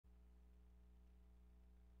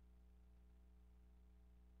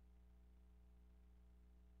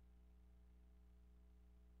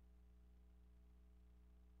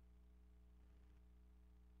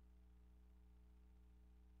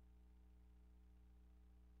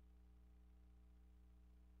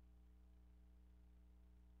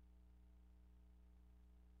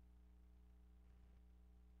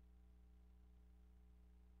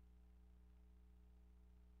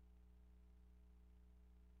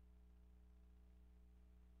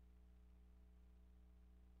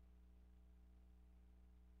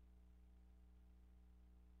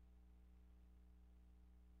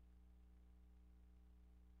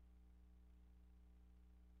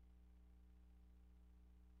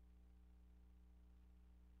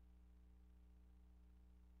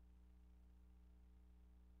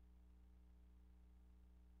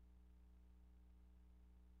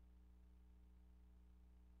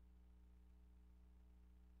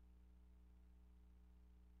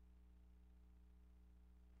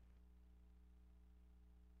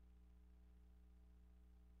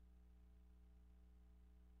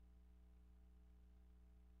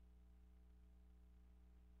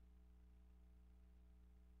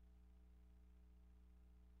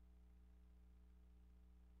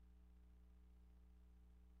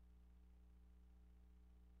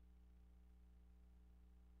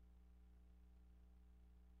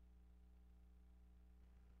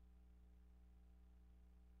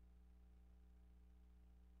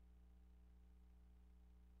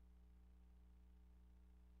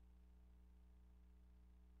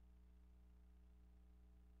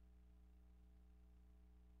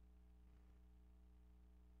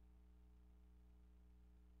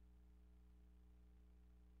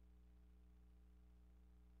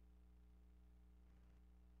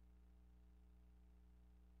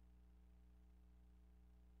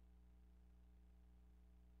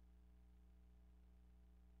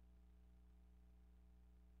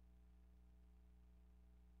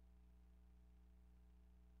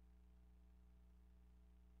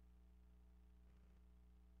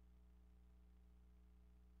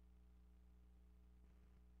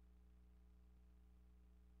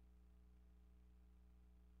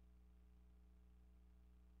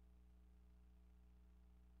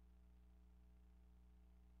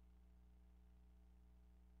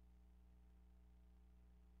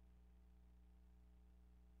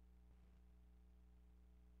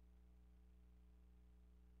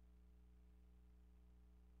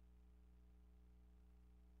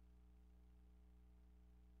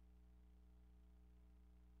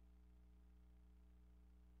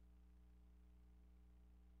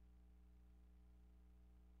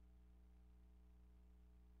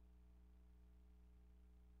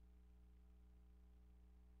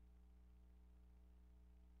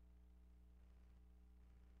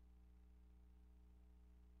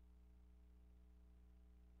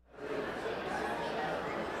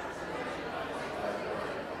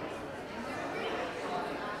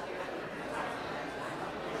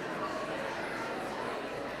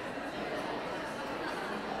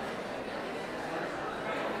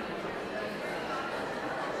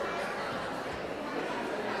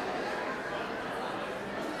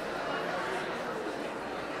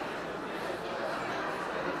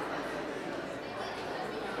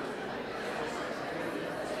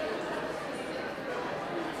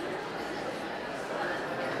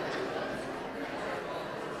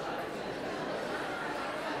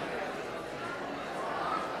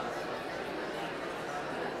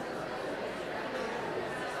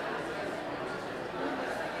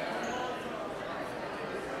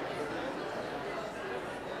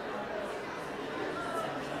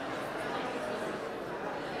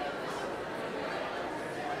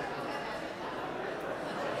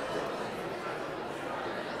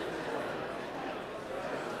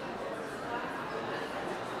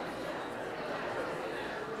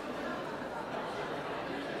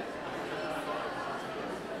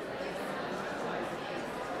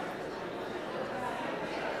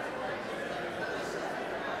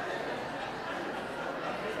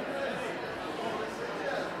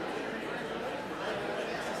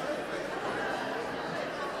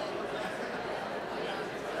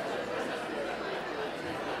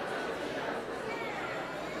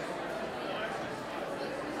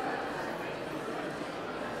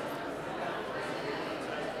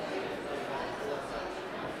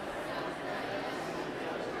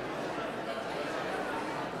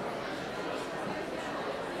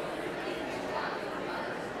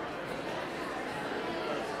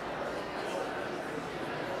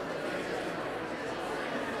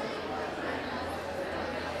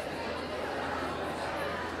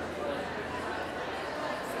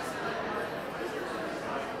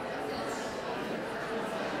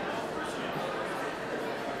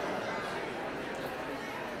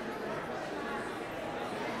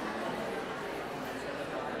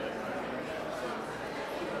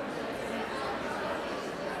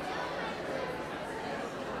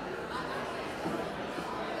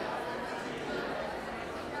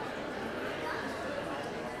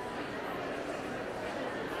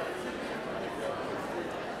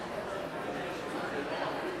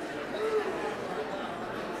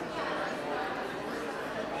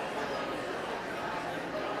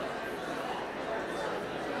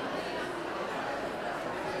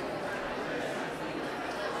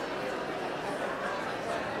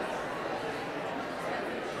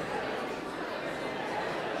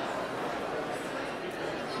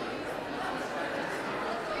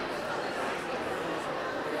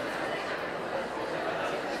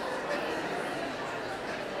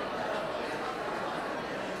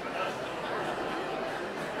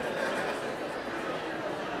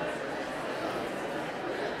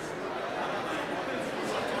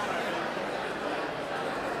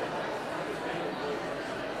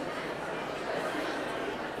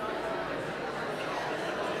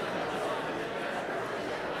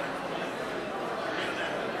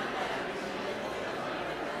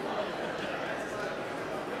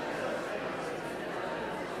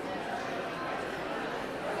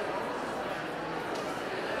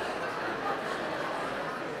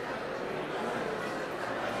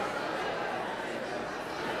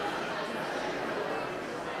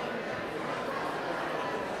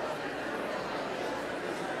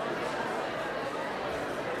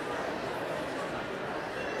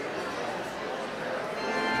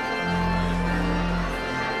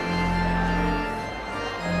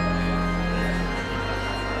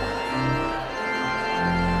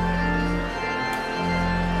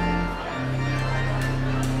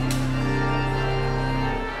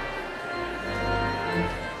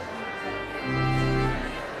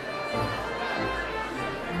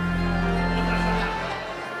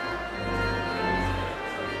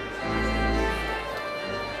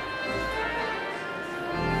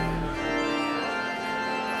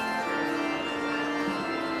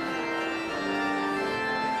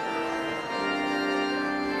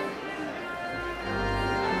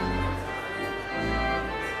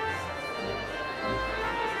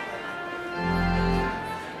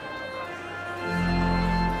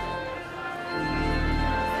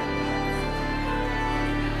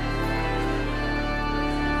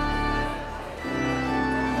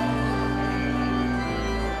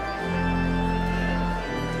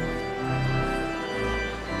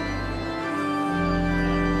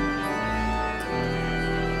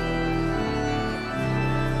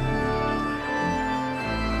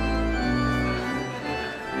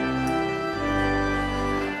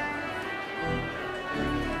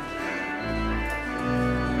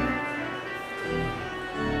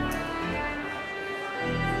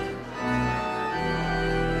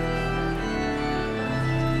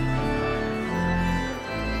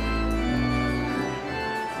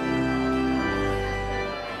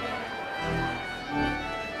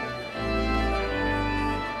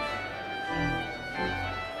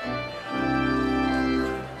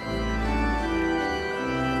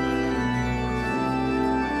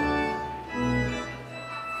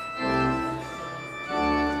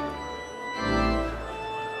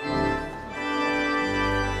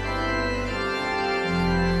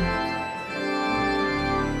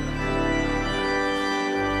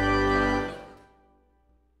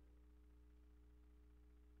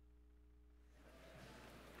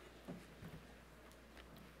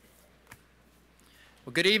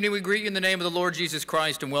Well, good evening. We greet you in the name of the Lord Jesus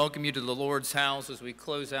Christ and welcome you to the Lord's house as we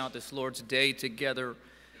close out this Lord's Day together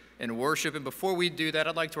in worship. And before we do that,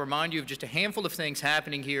 I'd like to remind you of just a handful of things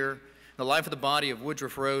happening here in the life of the body of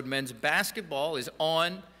Woodruff Road. Men's basketball is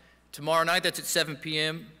on tomorrow night. That's at 7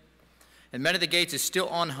 p.m. And Men at the Gates is still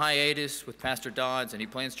on hiatus with Pastor Dodds, and he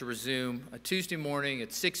plans to resume a Tuesday morning at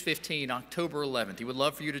 6:15, October 11th. He would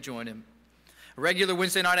love for you to join him. Regular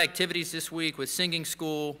Wednesday night activities this week with singing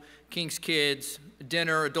school, King's Kids,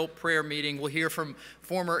 dinner, adult prayer meeting. We'll hear from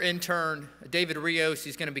former intern David Rios.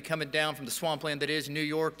 He's going to be coming down from the swampland that is New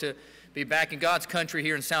York to be back in God's country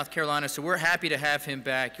here in South Carolina. So we're happy to have him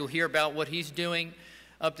back. You'll hear about what he's doing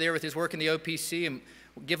up there with his work in the OPC, and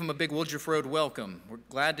we'll give him a big Woodruff Road welcome. We're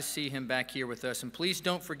glad to see him back here with us. And please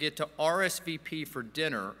don't forget to RSVP for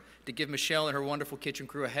dinner to give Michelle and her wonderful kitchen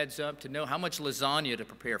crew a heads up to know how much lasagna to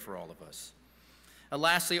prepare for all of us.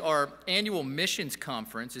 Lastly, our annual missions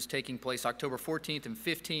conference is taking place October 14th and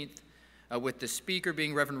 15th with the speaker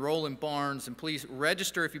being Reverend Roland Barnes. And please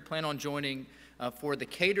register if you plan on joining for the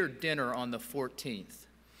catered dinner on the 14th.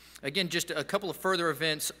 Again, just a couple of further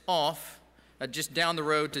events off, just down the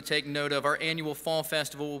road to take note of. Our annual Fall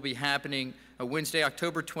Festival will be happening Wednesday,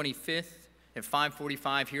 October 25th at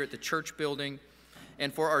 5:45 here at the church building.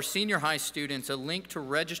 And for our senior high students, a link to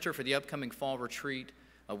register for the upcoming fall retreat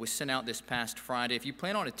was sent out this past Friday. If you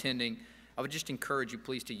plan on attending, I would just encourage you,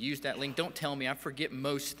 please, to use that link. Don't tell me. I forget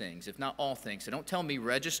most things, if not all things. So don't tell me.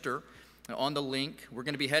 Register on the link. We're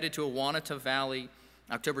going to be headed to Awanata Valley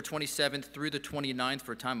October 27th through the 29th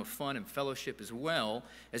for a time of fun and fellowship, as well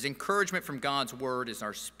as encouragement from God's Word. As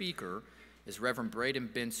our speaker is Reverend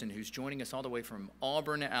Braden Benson, who's joining us all the way from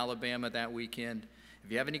Auburn, Alabama that weekend. If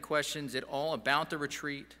you have any questions at all about the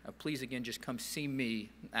retreat, please, again, just come see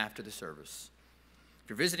me after the service. If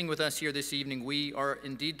you're visiting with us here this evening, we are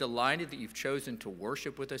indeed delighted that you've chosen to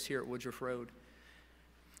worship with us here at Woodruff Road.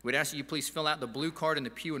 We'd ask that you please fill out the blue card in the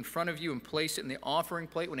pew in front of you and place it in the offering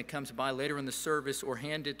plate when it comes by later in the service, or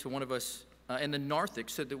hand it to one of us in the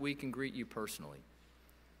narthex so that we can greet you personally.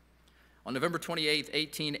 On November 28,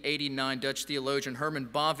 1889, Dutch theologian Herman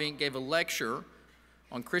Bavinck gave a lecture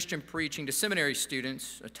on Christian preaching to seminary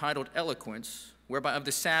students titled Eloquence, whereby of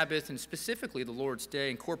the Sabbath and specifically the Lord's Day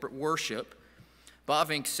and corporate worship,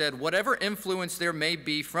 Bavinck said, "Whatever influence there may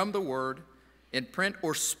be from the Word, in print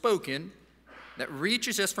or spoken, that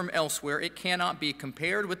reaches us from elsewhere, it cannot be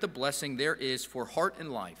compared with the blessing there is for heart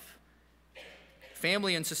and life,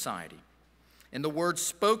 family and society, in the words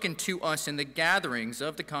spoken to us in the gatherings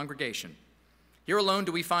of the congregation. Here alone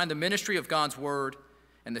do we find the ministry of God's Word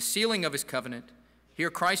and the sealing of His covenant.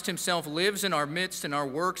 Here Christ Himself lives in our midst and our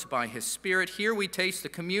works by His Spirit. Here we taste the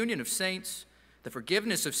communion of saints, the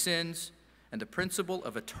forgiveness of sins, and the principle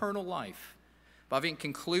of eternal life." Bavinck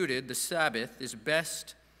concluded the Sabbath is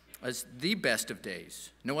best as the best of days.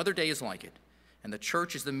 No other day is like it. And the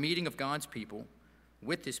church is the meeting of God's people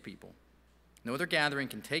with His people. No other gathering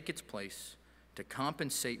can take its place to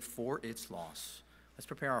compensate for its loss. Let's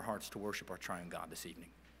prepare our hearts to worship our triune God this evening.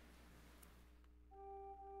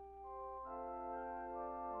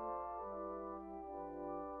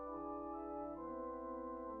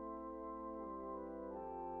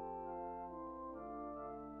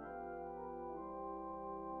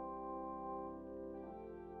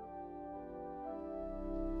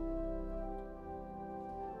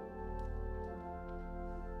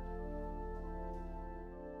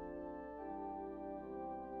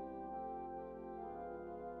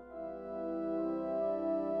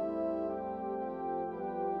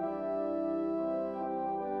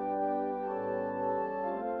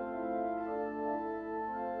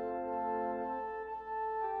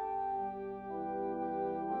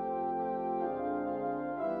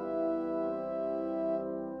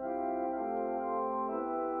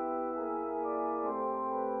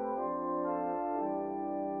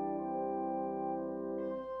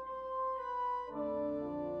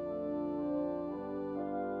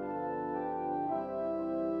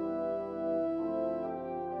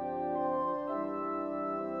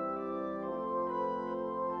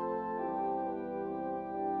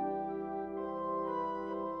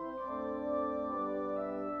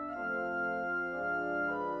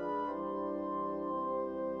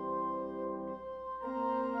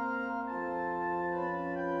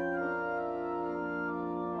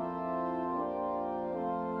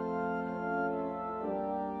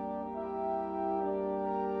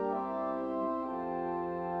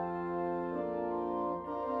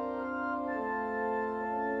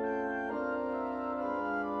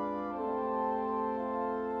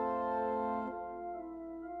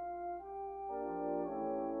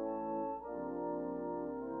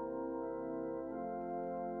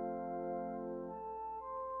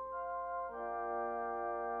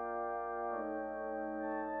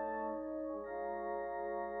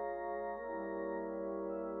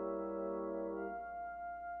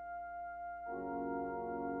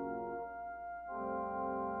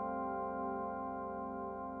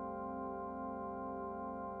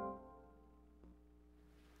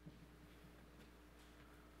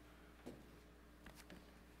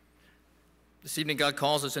 This evening, God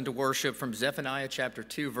calls us into worship from Zephaniah chapter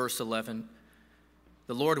 2, verse 11.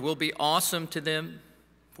 The Lord will be awesome to them,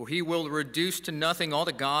 for he will reduce to nothing all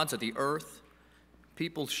the gods of the earth.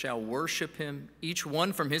 People shall worship him, each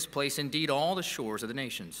one from his place, indeed all the shores of the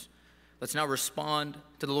nations. Let's now respond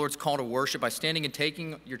to the Lord's call to worship by standing and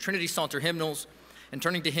taking your Trinity Psalter hymnals and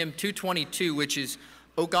turning to hymn 222, which is,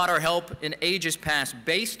 O God, our help in ages past,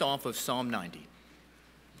 based off of Psalm 90.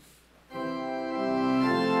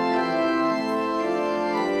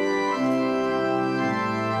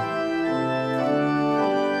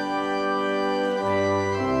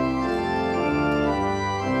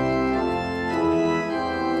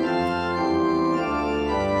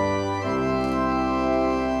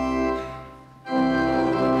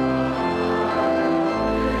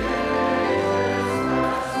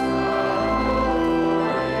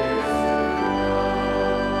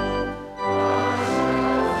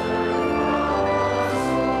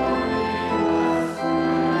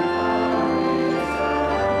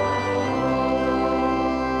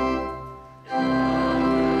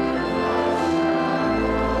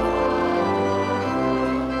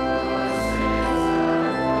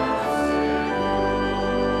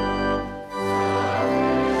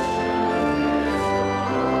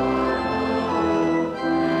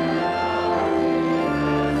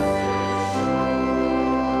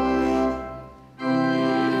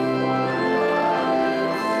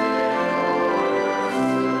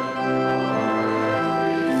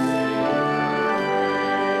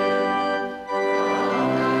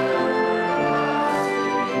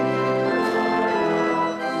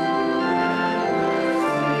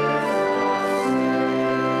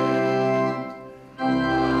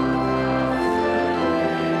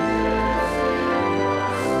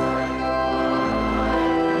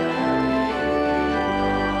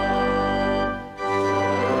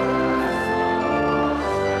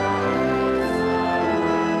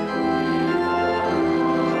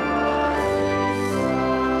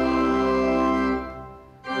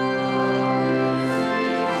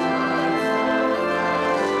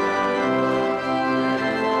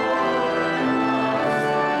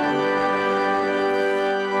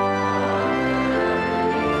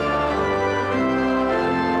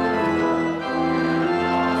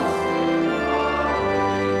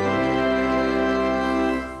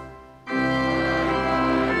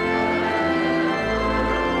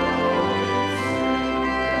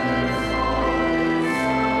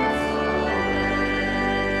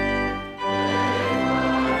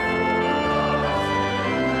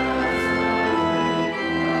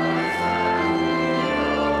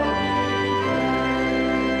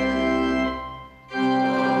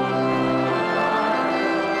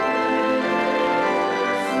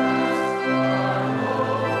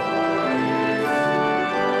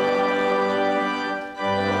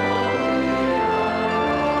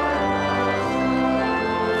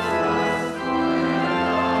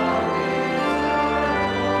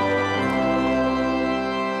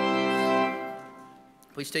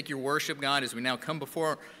 Please take your worship, God, as we now come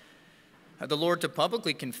before the Lord to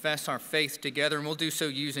publicly confess our faith together, and we'll do so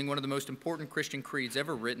using one of the most important Christian creeds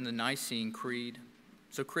ever written, the Nicene Creed.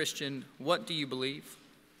 So, Christian, what do you believe?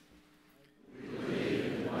 We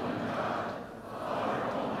believe in one God, the Father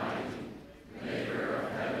Almighty, maker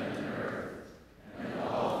of heaven and earth, and of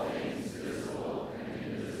all things visible and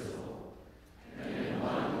invisible, and in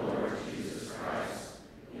one Lord Jesus Christ,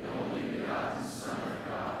 the only begotten Son of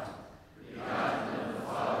God, begotten of the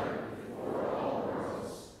Father before all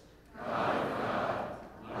worlds, God of God,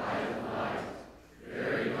 light of light,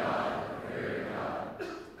 very God of very God,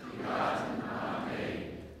 begotten, not made,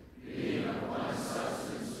 being of one substance,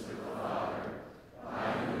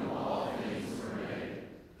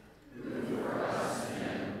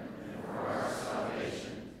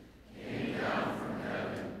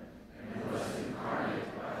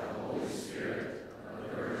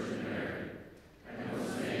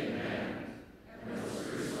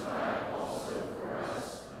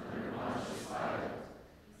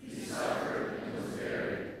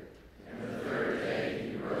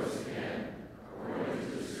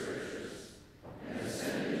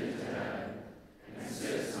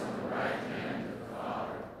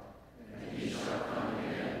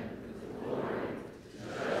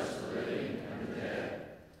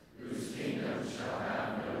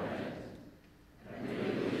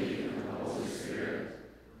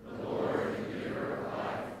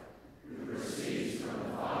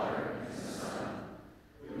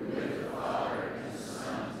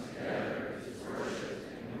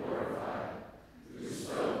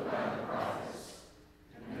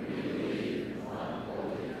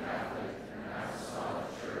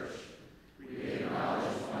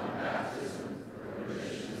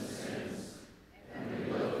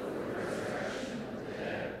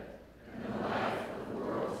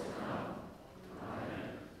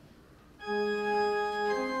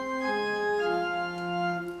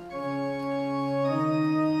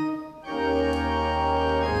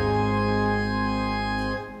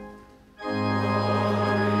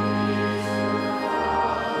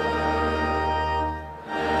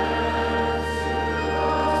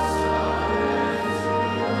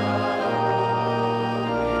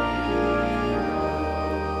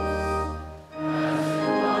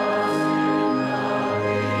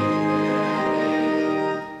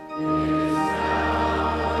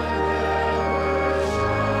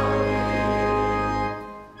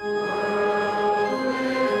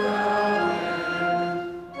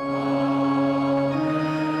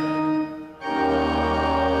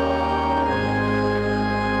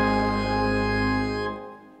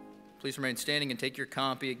 Please remain standing and take your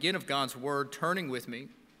copy again of God's Word, turning with me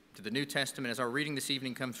to the New Testament as our reading this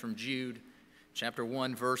evening comes from Jude, chapter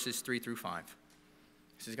 1, verses 3 through 5.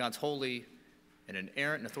 This is God's holy and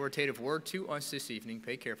inerrant and authoritative word to us this evening.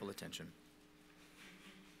 Pay careful attention.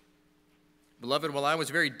 Beloved, while I was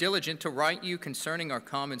very diligent to write you concerning our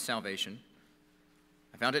common salvation,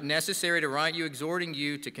 I found it necessary to write you, exhorting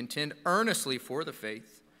you to contend earnestly for the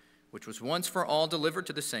faith, which was once for all delivered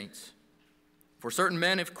to the saints. For certain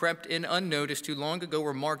men have crept in unnoticed, who long ago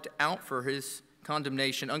were marked out for his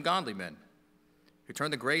condemnation, ungodly men, who turn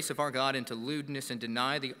the grace of our God into lewdness and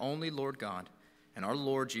deny the only Lord God and our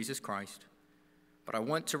Lord Jesus Christ. But I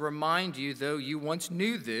want to remind you, though you once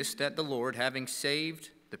knew this, that the Lord, having saved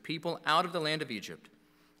the people out of the land of Egypt,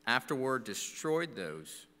 afterward destroyed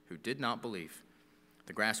those who did not believe.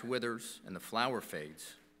 The grass withers and the flower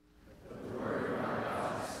fades. The word of our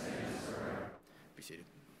God stands forever. Be seated.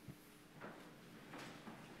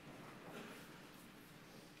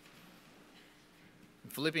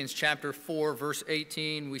 In Philippians chapter 4, verse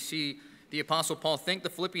 18, we see the Apostle Paul thank the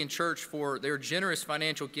Philippian church for their generous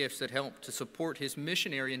financial gifts that help to support his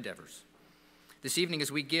missionary endeavors. This evening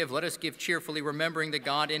as we give, let us give cheerfully, remembering that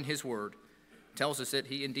God in his word tells us that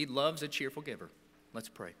he indeed loves a cheerful giver. Let's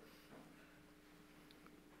pray.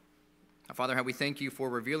 Now, Father, how we thank you for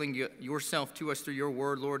revealing yourself to us through your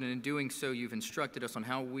word, Lord, and in doing so you've instructed us on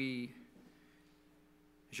how we,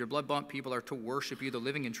 as your blood-bought people, are to worship you, the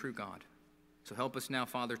living and true God. So help us now,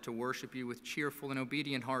 Father, to worship you with cheerful and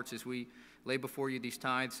obedient hearts as we lay before you these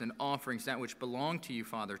tithes and offerings, that which belong to you,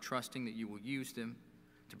 Father, trusting that you will use them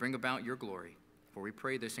to bring about your glory. For we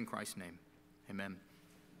pray this in Christ's name. Amen.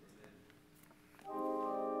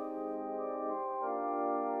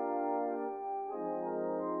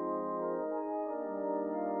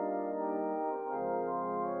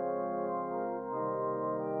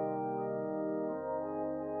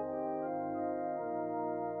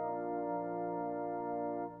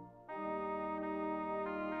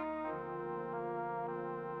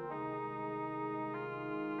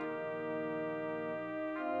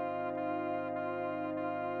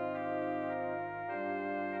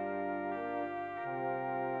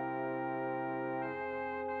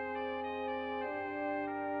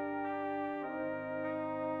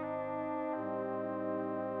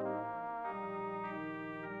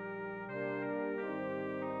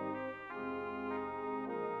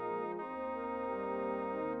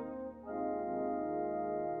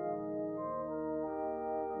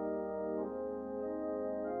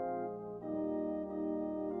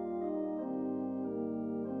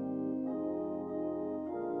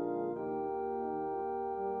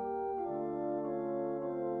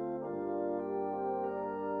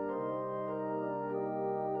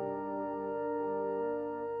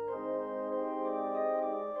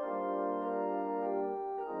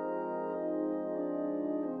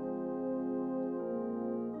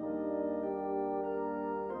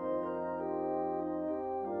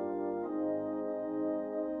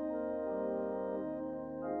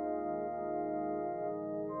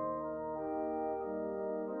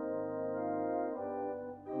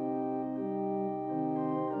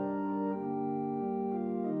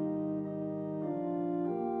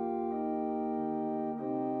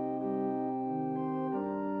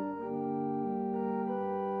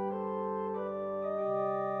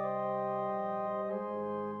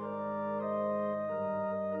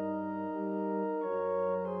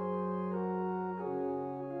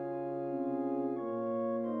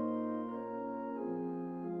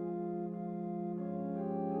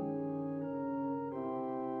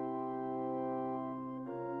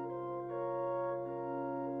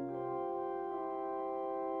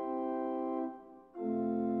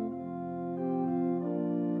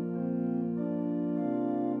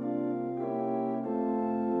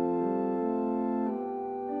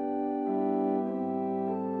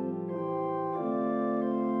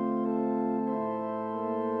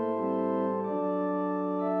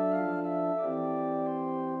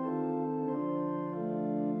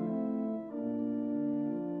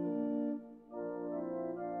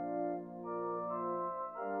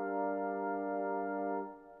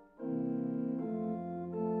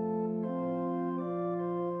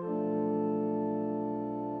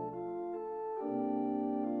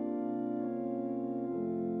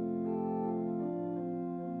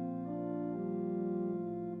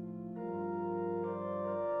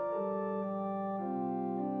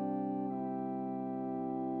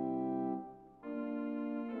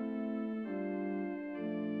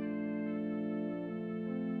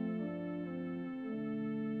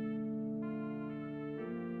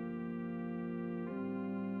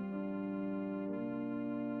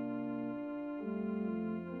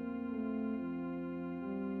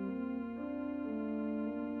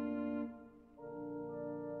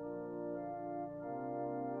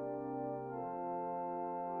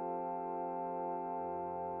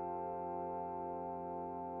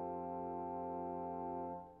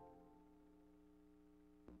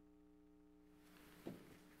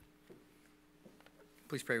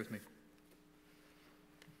 Please pray with me.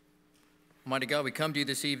 Almighty God, we come to you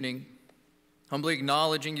this evening, humbly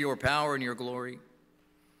acknowledging your power and your glory,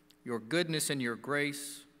 your goodness and your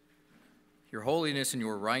grace, your holiness and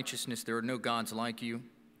your righteousness. There are no gods like you,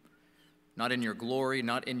 not in your glory,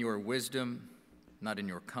 not in your wisdom, not in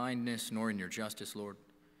your kindness, nor in your justice, Lord.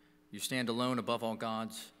 You stand alone above all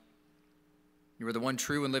gods. You are the one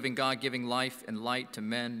true and living God, giving life and light to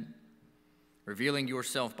men, revealing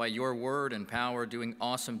yourself by your word and power, doing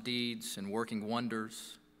awesome deeds and working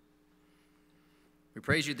wonders. We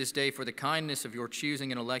praise you this day for the kindness of your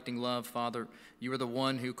choosing and electing love, Father. You are the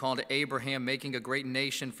one who called Abraham, making a great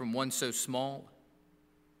nation from one so small.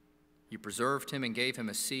 You preserved him and gave him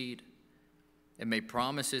a seed, and made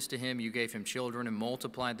promises to him. You gave him children and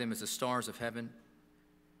multiplied them as the stars of heaven.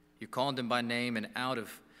 You called them by name, and out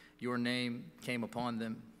of your name came upon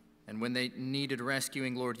them. And when they needed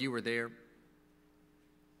rescuing, Lord, you were there.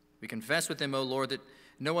 We confess with them, O Lord, that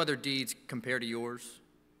no other deeds compare to yours.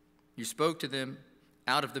 You spoke to them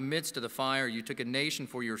out of the midst of the fire. You took a nation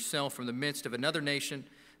for yourself from the midst of another nation,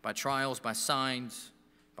 by trials, by signs,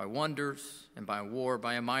 by wonders, and by war,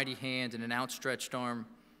 by a mighty hand and an outstretched arm,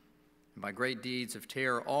 and by great deeds of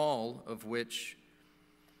terror, all of which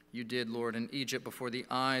you did, Lord, in Egypt before the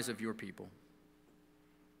eyes of your people.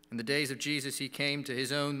 In the days of Jesus, he came to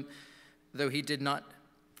his own, though he did not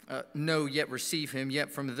know yet receive him,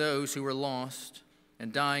 yet from those who were lost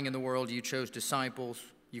and dying in the world you chose disciples.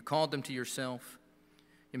 You called them to yourself.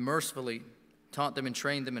 You mercifully taught them and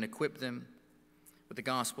trained them and equipped them with the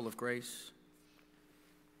gospel of grace.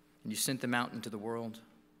 And you sent them out into the world.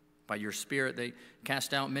 By your Spirit, they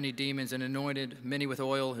cast out many demons and anointed many with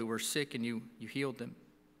oil who were sick, and you healed them.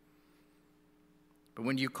 But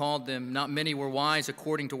when you called them, not many were wise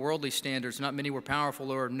according to worldly standards, not many were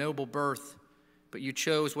powerful or of noble birth, but you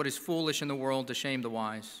chose what is foolish in the world to shame the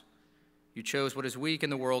wise. You chose what is weak in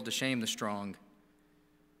the world to shame the strong.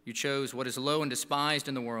 You chose what is low and despised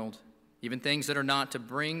in the world, even things that are not, to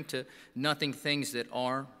bring to nothing things that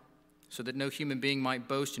are, so that no human being might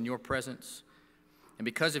boast in your presence. And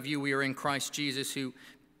because of you, we are in Christ Jesus, who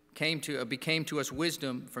became to us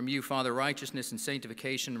wisdom from you, Father, righteousness and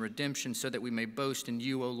sanctification and redemption, so that we may boast in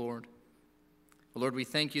you, O Lord. O Lord, we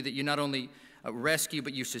thank you that you not only rescue,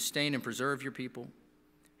 but you sustain and preserve your people.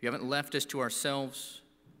 You haven't left us to ourselves,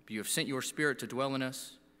 but you have sent your Spirit to dwell in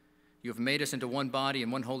us. You have made us into one body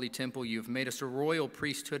and one holy temple. You have made us a royal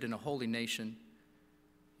priesthood and a holy nation.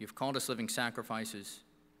 You have called us living sacrifices.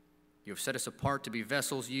 You have set us apart to be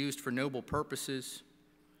vessels used for noble purposes.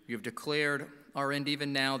 You have declared our end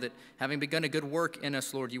even now, that having begun a good work in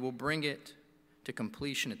us, Lord, you will bring it to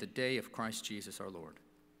completion at the day of Christ Jesus our Lord.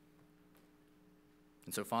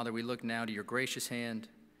 And so, Father, we look now to your gracious hand.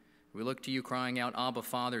 We look to you crying out, Abba,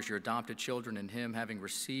 Father, as your adopted children in him, having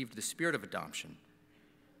received the Spirit of adoption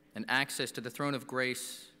and access to the throne of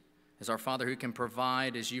grace as our Father who can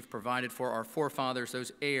provide, as you've provided for our forefathers,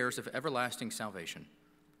 those heirs of everlasting salvation.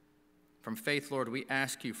 From faith, Lord, we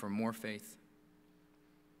ask you for more faith.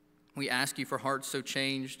 We ask you for hearts so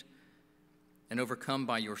changed and overcome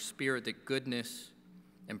by your Spirit that goodness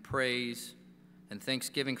and praise and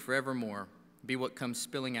thanksgiving forevermore be what comes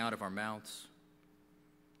spilling out of our mouths.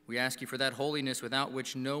 We ask you for that holiness without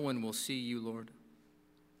which no one will see you, Lord.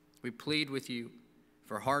 We plead with you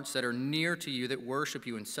for hearts that are near to you, that worship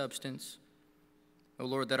you in substance. O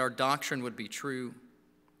Lord, that our doctrine would be true,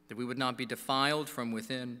 that we would not be defiled from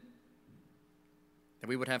within, that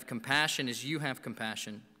we would have compassion as you have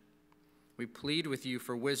compassion. We plead with you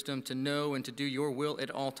for wisdom to know and to do your will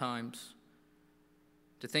at all times,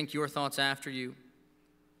 to think your thoughts after you,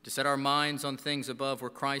 to set our minds on things above where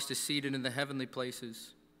Christ is seated in the heavenly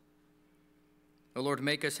places. O Lord,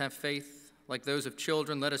 make us have faith like those of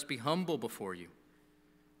children. Let us be humble before you.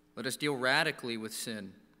 Let us deal radically with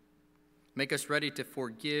sin. Make us ready to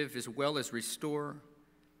forgive as well as restore,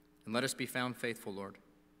 and let us be found faithful, Lord.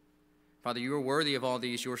 Father, you are worthy of all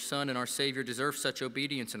these. Your Son and our Savior deserve such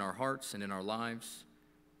obedience in our hearts and in our lives.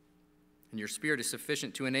 And your Spirit is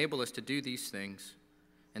sufficient to enable us to do these things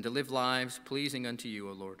and to live lives pleasing unto you,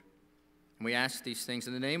 O Lord. And we ask these things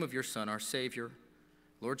in the name of your Son, our Savior,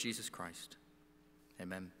 Lord Jesus Christ.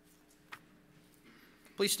 Amen.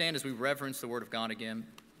 Please stand as we reverence the word of God again.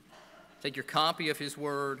 Take your copy of his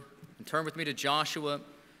word and turn with me to Joshua,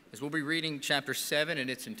 as we'll be reading chapter 7 in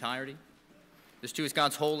its entirety. This too is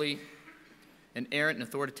God's holy, inerrant, and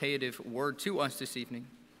authoritative word to us this evening.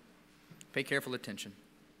 Pay careful attention.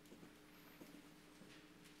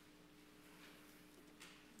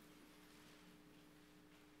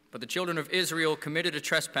 But the children of Israel committed a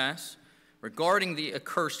trespass regarding the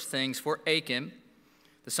accursed things, for Achan,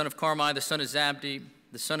 the son of Carmi, the son of Zabdi,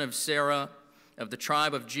 the son of Zerah, of the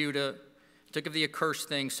tribe of Judah, took of the accursed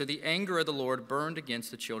thing, so the anger of the Lord burned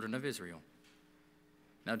against the children of Israel.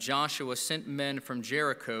 Now Joshua sent men from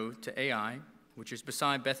Jericho to Ai, which is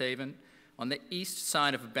beside Bethaven, on the east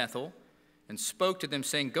side of Bethel, and spoke to them,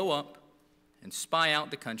 saying, Go up and spy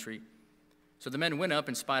out the country. So the men went up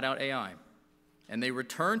and spied out Ai. And they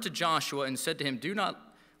returned to Joshua and said to him, Do not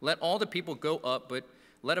let all the people go up, but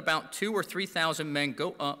let about 2,000 or 3,000 men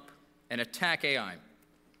go up and attack Ai.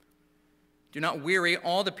 Do not weary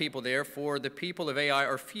all the people there, for the people of Ai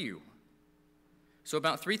are few. So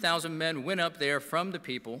about 3,000 men went up there from the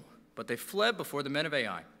people, but they fled before the men of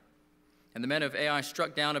Ai. And the men of Ai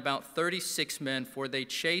struck down about 36 men, for they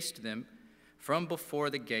chased them from before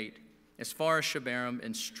the gate as far as Shebarim,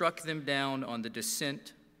 and struck them down on the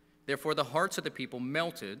descent. Therefore the hearts of the people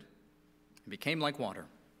melted and became like water.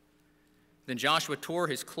 Then Joshua tore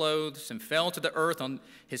his clothes and fell to the earth on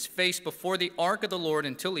his face before the ark of the Lord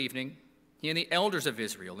until evening, he and the elders of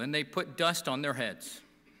Israel, and they put dust on their heads.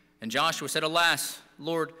 And Joshua said, Alas,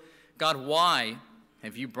 Lord God, why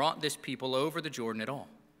have you brought this people over the Jordan at all,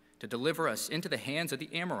 to deliver us into the hands of the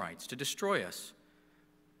Amorites, to destroy us?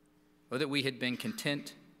 O that we had been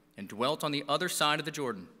content and dwelt on the other side of the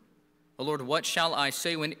Jordan. O Lord, what shall I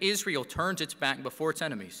say when Israel turns its back before its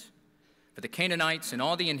enemies? For the Canaanites and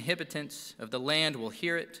all the inhabitants of the land will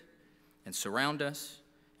hear it and surround us,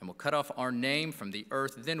 and will cut off our name from the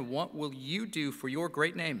earth. Then what will you do for your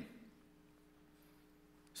great name?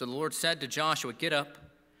 So the Lord said to Joshua, Get up.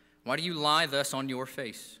 Why do you lie thus on your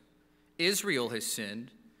face? Israel has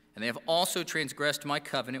sinned, and they have also transgressed my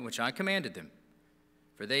covenant which I commanded them.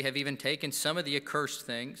 For they have even taken some of the accursed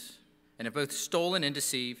things, and have both stolen and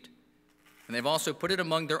deceived, and they have also put it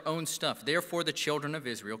among their own stuff. Therefore the children of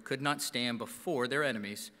Israel could not stand before their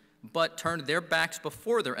enemies, but turned their backs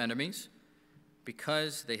before their enemies,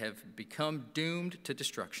 because they have become doomed to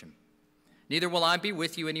destruction. Neither will I be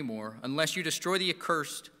with you anymore, unless you destroy the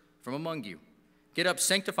accursed from among you. Get up,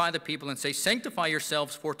 sanctify the people, and say, Sanctify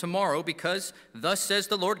yourselves for tomorrow, because thus says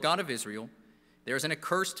the Lord God of Israel, There is an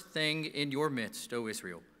accursed thing in your midst, O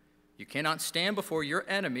Israel. You cannot stand before your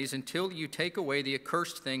enemies until you take away the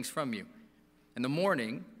accursed things from you. In the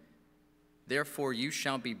morning, therefore, you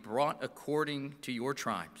shall be brought according to your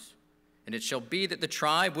tribes. And it shall be that the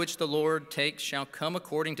tribe which the Lord takes shall come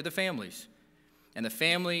according to the families. And the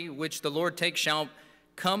family which the Lord takes shall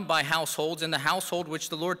come by households, and the household which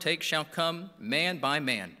the Lord takes shall come man by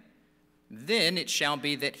man. Then it shall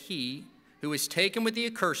be that he who is taken with the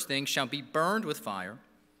accursed thing shall be burned with fire,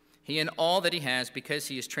 he and all that he has, because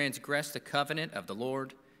he has transgressed the covenant of the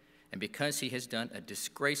Lord, and because he has done a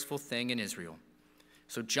disgraceful thing in Israel.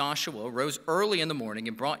 So Joshua rose early in the morning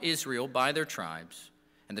and brought Israel by their tribes.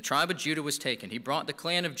 And the tribe of Judah was taken. He brought the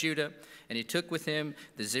clan of Judah, and he took with him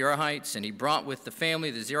the Zerahites, and he brought with the family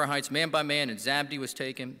the Zerahites man by man, and Zabdi was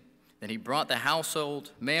taken. Then he brought the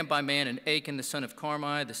household man by man, and Achan the son of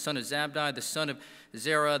Carmi, the son of Zabdi, the son of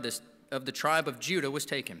Zerah, of the tribe of Judah was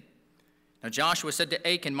taken. Now Joshua said to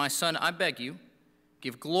Achan, My son, I beg you,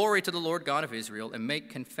 give glory to the Lord God of Israel, and make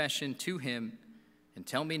confession to him, and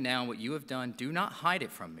tell me now what you have done. Do not hide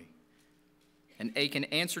it from me. And Achan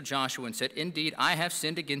answered Joshua and said, Indeed, I have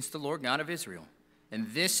sinned against the Lord God of Israel, and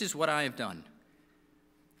this is what I have done.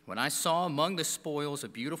 When I saw among the spoils a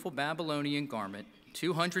beautiful Babylonian garment,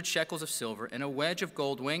 200 shekels of silver, and a wedge of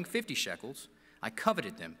gold weighing 50 shekels, I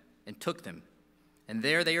coveted them and took them. And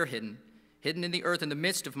there they are hidden in the earth in the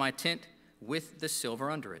midst of my tent with the silver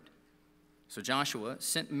under it. So Joshua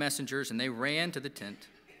sent messengers, and they ran to the tent,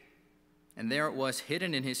 and there it was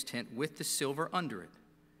hidden in his tent with the silver under it.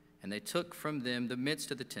 And they took from them the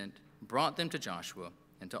midst of the tent, brought them to Joshua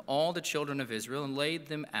and to all the children of Israel, and laid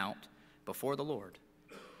them out before the Lord.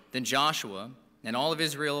 Then Joshua and all of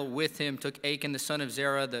Israel with him took Achan the son of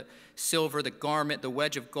Zerah, the silver, the garment, the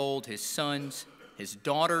wedge of gold, his sons, his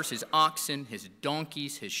daughters, his oxen, his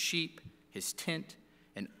donkeys, his sheep, his tent,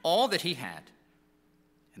 and all that he had.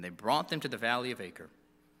 And they brought them to the valley of Achor.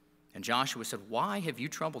 And Joshua said, Why have you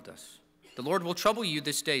troubled us? The Lord will trouble you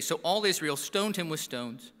this day. So all Israel stoned him with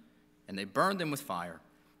stones, and they burned them with fire,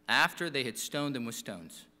 after they had stoned them with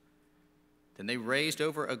stones. Then they raised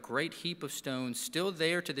over a great heap of stones, still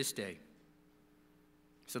there to this day.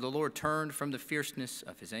 So the Lord turned from the fierceness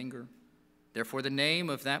of his anger. Therefore the name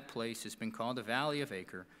of that place has been called the Valley of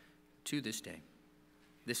Achor to this day.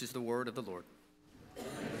 This is the word of the Lord.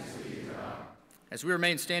 As we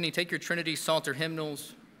remain standing, take your Trinity Psalter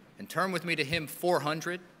hymnals and turn with me to hymn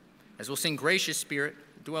 400, as we'll sing Gracious Spirit,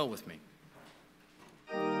 Dwell with Me.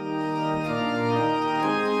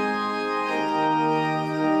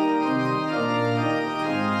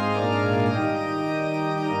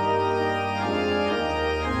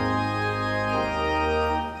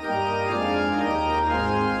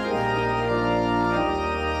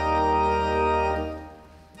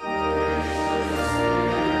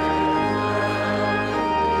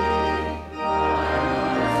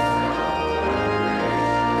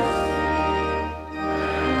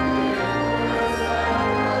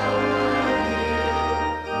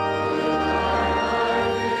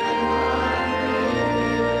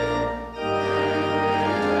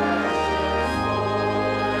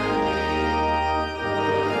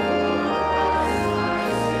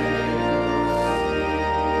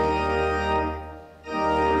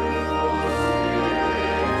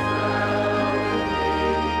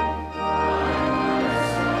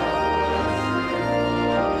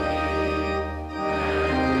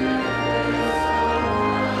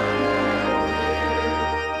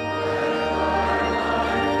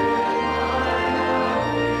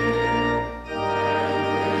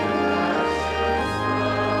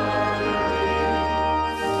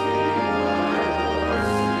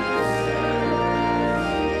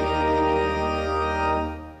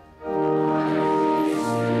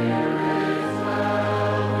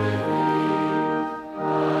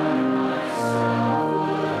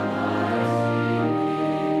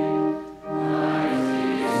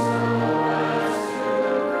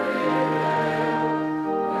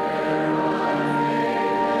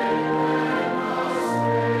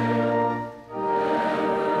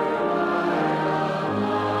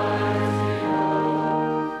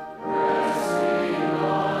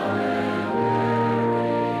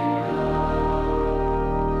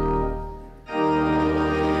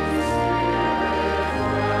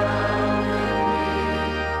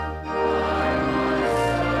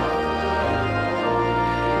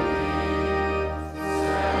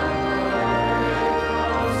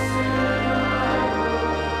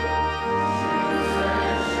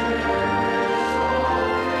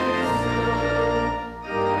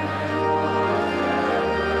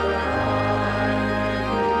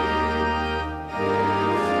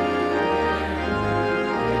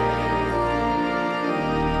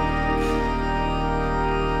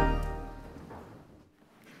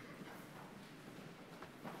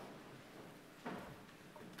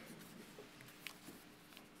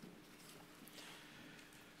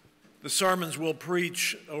 The sermons we'll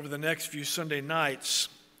preach over the next few Sunday nights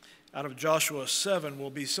out of Joshua 7 will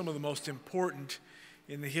be some of the most important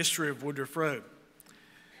in the history of Woodruff Road,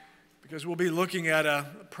 because we'll be looking at a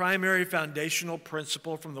primary foundational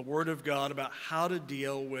principle from the Word of God about how to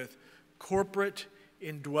deal with corporate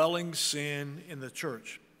indwelling sin in the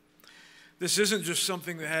church. This isn't just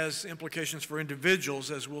something that has implications for individuals,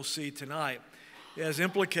 as we'll see tonight. It has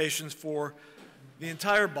implications for the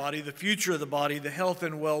entire body, the future of the body, the health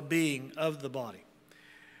and well-being of the body.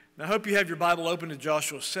 Now, I hope you have your Bible open to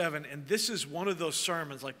Joshua 7, and this is one of those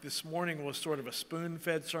sermons, like this morning was sort of a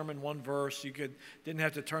spoon-fed sermon, one verse. You didn't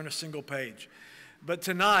have to turn a single page. But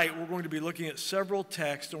tonight, we're going to be looking at several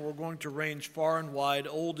texts, and we're going to range far and wide,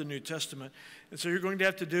 Old and New Testament. And so you're going to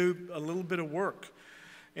have to do a little bit of work.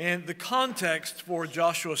 And the context for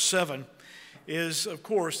Joshua 7 is, of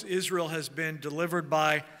course, Israel has been delivered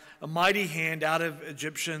by a mighty hand out of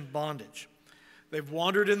Egyptian bondage. They've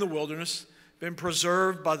wandered in the wilderness, been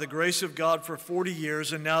preserved by the grace of God for 40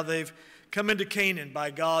 years, and now they've come into Canaan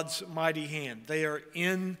by God's mighty hand. They are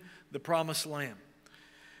in the promised land.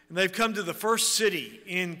 And they've come to the first city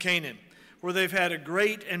in Canaan, where they've had a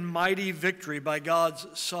great and mighty victory by God's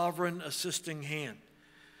sovereign assisting hand.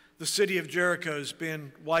 The city of Jericho has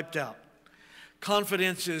been wiped out.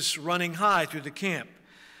 Confidence is running high through the camp.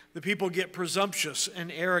 The people get presumptuous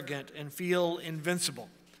and arrogant and feel invincible.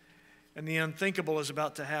 And the unthinkable is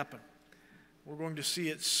about to happen. We're going to see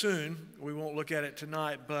it soon. We won't look at it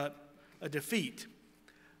tonight, but a defeat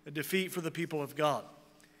for the people of God.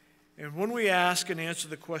 And when we ask and answer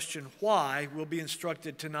the question, why, we'll be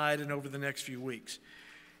instructed tonight and over the next few weeks.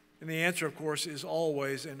 And the answer, of course, is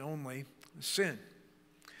always and only sin.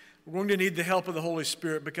 We're going to need the help of the Holy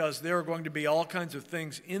Spirit, because there are going to be all kinds of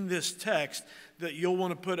things in this text that you'll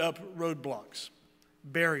want to put up roadblocks,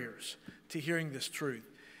 barriers to hearing this truth.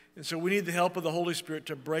 And so we need the help of the Holy Spirit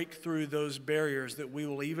to break through those barriers that we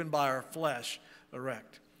will, even by our flesh,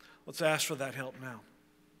 erect. Let's ask for that help now.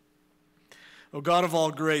 O God of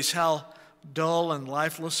all grace, how dull and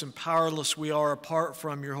lifeless and powerless we are apart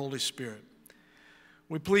from your Holy Spirit.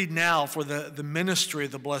 We plead now for the ministry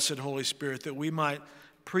of the blessed Holy Spirit, that we might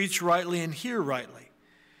preach rightly and hear rightly.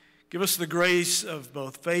 Give us the grace of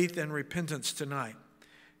both faith and repentance tonight,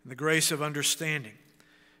 and the grace of understanding.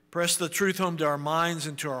 Press the truth home to our minds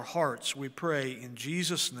and to our hearts, we pray in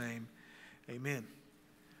Jesus' name, amen.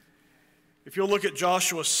 If you'll look at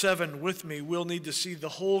Joshua 7 with me, we'll need to see the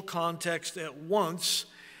whole context at once,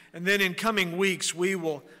 and then in coming weeks we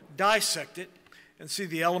will dissect it and see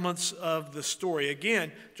the elements of the story.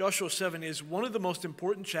 Again, Joshua 7 is one of the most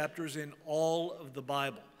important chapters in all of the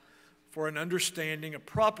Bible for an understanding, a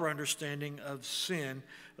proper understanding of sin,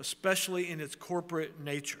 especially in its corporate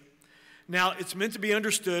nature. Now, it's meant to be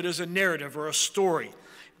understood as a narrative or a story.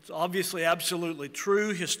 It's obviously absolutely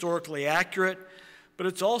true, historically accurate, but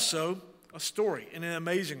it's also a story, and an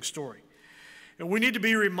amazing story. And we need to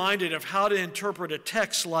be reminded of how to interpret a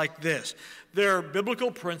text like this. There are biblical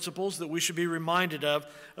principles that we should be reminded of,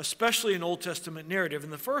 especially in Old Testament narrative.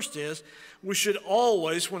 And the first is, we should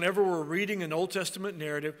always, whenever we're reading an Old Testament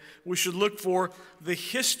narrative, we should look for the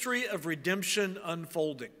history of redemption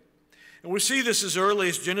unfolding. And we see this as early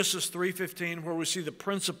as Genesis 3:15, where we see the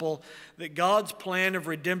principle that God's plan of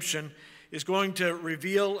redemption is going to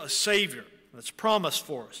reveal a Savior that's promised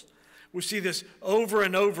for us. We see this over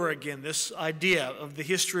and over again, this idea of the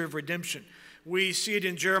history of redemption. We see it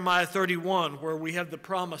in Jeremiah 31, where we have the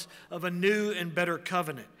promise of a new and better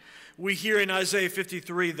covenant. We hear in Isaiah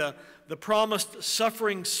 53 the promised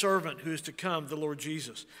suffering servant who is to come, the Lord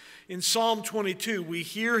Jesus. In Psalm 22, we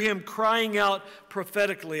hear him crying out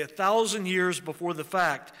prophetically 1,000 years before the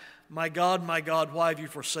fact, my God, why have you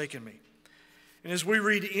forsaken me?" And as we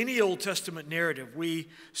read any Old Testament narrative, we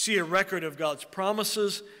see a record of God's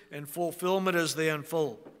promises and fulfillment as they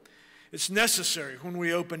unfold. It's necessary when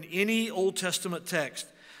we open any Old Testament text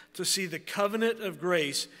to see the covenant of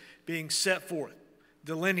grace being set forth,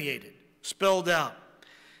 delineated, spelled out.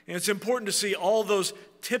 And it's important to see all those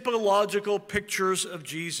typological pictures of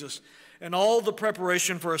Jesus and all the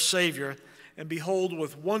preparation for a Savior, and behold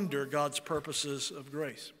with wonder God's purposes of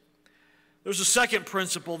grace. There's a second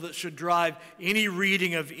principle that should drive any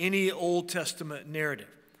reading of any Old Testament narrative.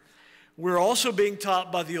 We're also being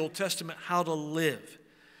taught by the Old Testament how to live.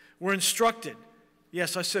 We're instructed,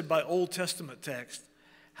 yes, I said by Old Testament text,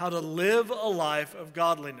 how to live a life of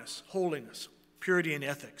godliness, holiness, purity, and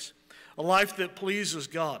ethics, a life that pleases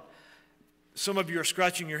God. Some of you are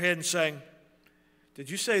scratching your head and saying, did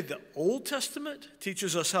you say the Old Testament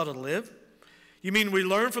teaches us how to live? You mean we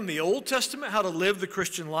learn from the Old Testament how to live the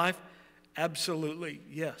Christian life? Absolutely,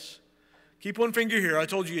 yes. Keep one finger here. I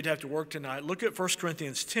told you you'd have to work tonight. Look at 1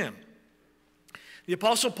 Corinthians 10. The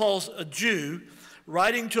Apostle Paul's a Jew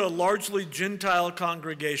writing to a largely Gentile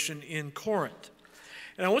congregation in Corinth.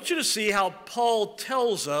 And I want you to see how Paul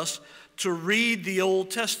tells us to read the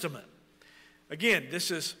Old Testament. Again,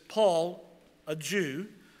 this is Paul, a Jew,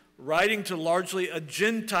 writing to largely a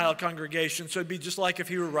Gentile congregation, so it'd be just like if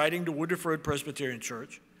he were writing to Woodruff Road Presbyterian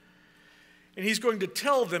Church. And he's going to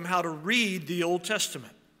tell them how to read the Old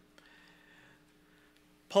Testament.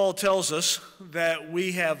 Paul tells us that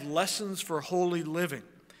we have lessons for holy living.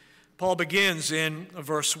 Paul begins in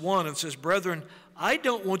verse 1 and says, "Brethren, I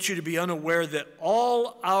don't want you to be unaware that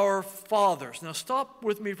all our fathers..." Now stop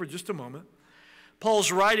with me for just a moment.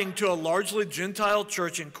 Paul's writing to a largely Gentile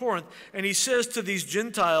church in Corinth, and he says to these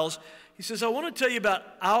Gentiles, he says, "I want to tell you about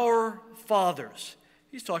our fathers."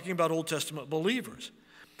 He's talking about Old Testament believers.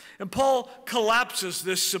 And Paul collapses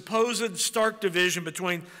this supposed stark division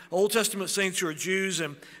between Old Testament saints who are Jews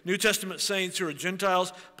and New Testament saints who are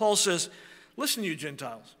Gentiles. Paul says, "Listen, you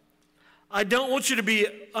Gentiles, I don't want you to be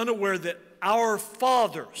unaware that our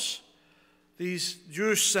fathers," these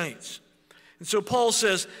Jewish saints. And so Paul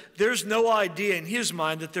says there's no idea in his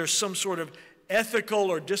mind that there's some sort of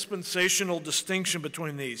ethical or dispensational distinction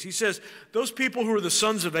between these. He says those people who are the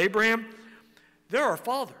sons of Abraham, they're our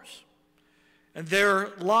fathers. And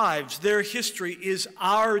their lives, their history is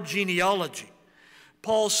our genealogy.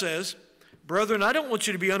 Paul says, "Brethren, I don't want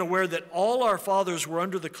you to be unaware that all our fathers were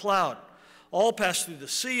under the cloud. All passed through the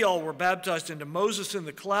sea, all were baptized into Moses in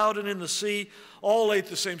the cloud and in the sea. All ate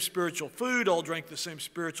the same spiritual food, all drank the same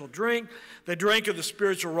spiritual drink. They drank of the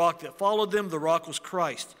spiritual rock that followed them. The rock was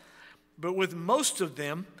Christ. But with most of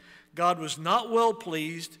them, God was not well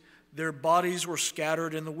pleased. Their bodies were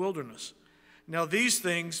scattered in the wilderness. Now these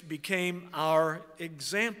things became our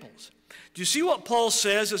examples." Do you see what Paul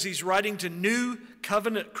says as he's writing to new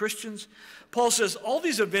covenant Christians? Paul says all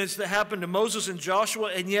these events that happened to Moses and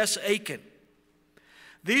Joshua, and yes, Achan,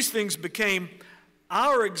 these things became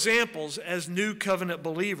our examples as new covenant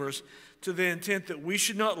believers, to the intent that we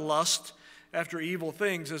should not lust after evil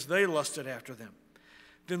things as they lusted after them.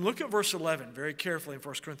 Then look at verse 11 very carefully in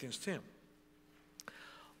 1 Corinthians 10.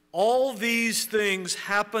 "All these things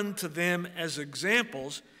happened to them as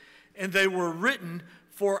examples, and they were written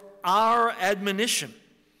for our admonition."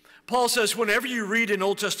 Paul says whenever you read an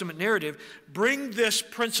Old Testament narrative, bring this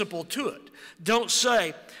principle to it. Don't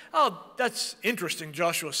say, "Oh, that's interesting,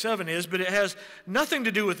 Joshua 7 is, but it has nothing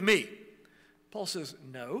to do with me." Paul says,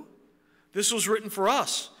 no, this was written for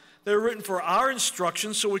us. They were written for our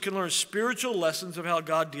instruction so we can learn spiritual lessons of how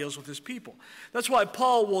God deals with his people. That's why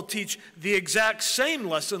Paul will teach the exact same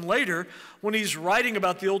lesson later when he's writing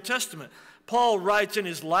about the Old Testament. Paul writes in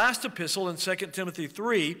his last epistle in 2 Timothy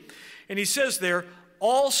 3, and he says there,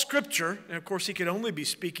 all Scripture, and of course he could only be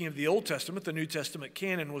speaking of the Old Testament, the New Testament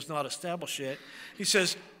canon was not established yet. He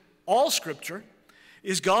says, all Scripture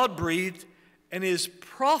is God-breathed and is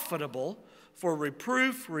profitable for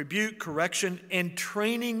reproof, rebuke, correction, and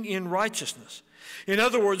training in righteousness. In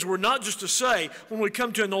other words, we're not just to say, when we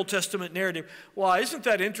come to an Old Testament narrative, why, isn't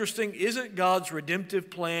that interesting? Isn't God's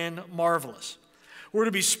redemptive plan marvelous? We're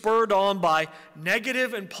to be spurred on by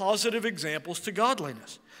negative and positive examples to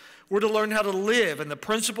godliness. We're to learn how to live, and the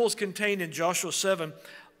principles contained in Joshua 7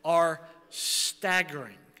 are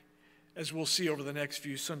staggering, as we'll see over the next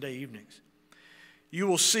few Sunday evenings. You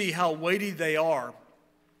will see how weighty they are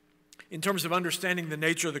in terms of understanding the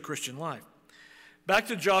nature of the Christian life. Back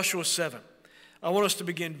to Joshua 7. I want us to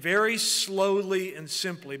begin very slowly and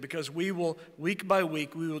simply, because we will, week by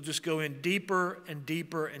week, we will just go in deeper and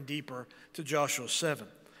deeper and deeper to Joshua 7.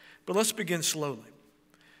 But let's begin slowly.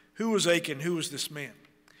 Who was Achan? Who was this man?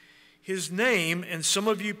 His name, and some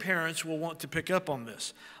of you parents will want to pick up on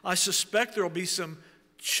this. I suspect there will be some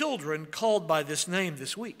children called by this name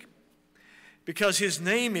this week, because his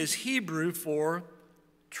name is Hebrew for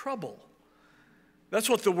trouble. That's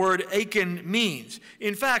what the word Achan means.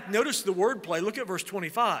 In fact, notice the wordplay. Look at verse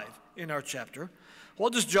 25 in our chapter.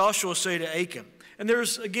 What does Joshua say to Achan? And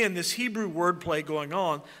there's, again, this Hebrew wordplay going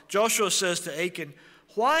on. Joshua says to Achan,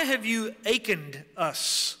 "Why have you Achaned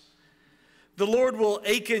us? The Lord will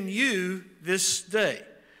Achan you this day."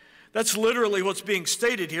 That's literally what's being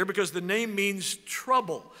stated here, because the name means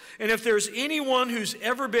trouble. And if there's anyone who's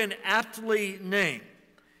ever been aptly named,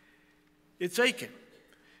 it's Achan,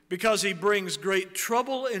 because he brings great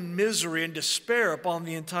trouble and misery and despair upon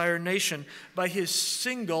the entire nation by his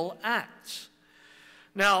single acts.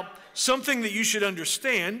 Now, something that you should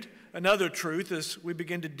understand, another truth as we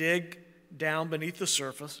begin to dig down beneath the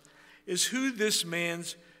surface, is who this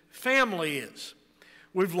man's family is.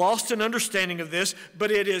 We've lost an understanding of this,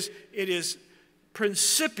 but it is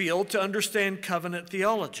principial to understand covenant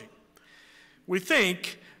theology. We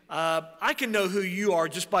think I can know who you are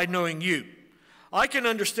just by knowing you. I can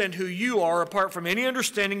understand who you are apart from any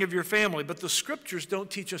understanding of your family, but the scriptures don't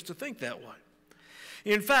teach us to think that way.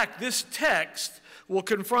 In fact, this text will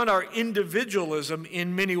confront our individualism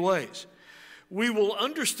in many ways. We will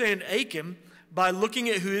understand Achan by looking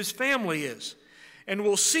at who his family is. And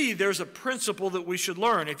we'll see there's a principle that we should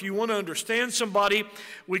learn. If you want to understand somebody,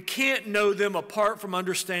 we can't know them apart from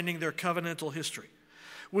understanding their covenantal history.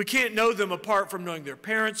 We can't know them apart from knowing their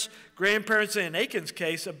parents, grandparents, and in Achan's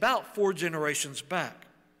case, about 4 generations back.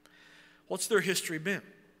 What's their history been?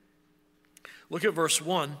 Look at verse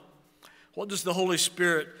 1. What does the Holy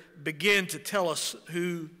Spirit begin to tell us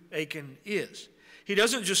who Achan is? He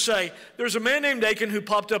doesn't just say, there's a man named Achan who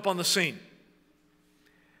popped up on the scene.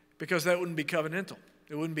 Because that wouldn't be covenantal.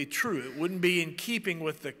 It wouldn't be true. It wouldn't be in keeping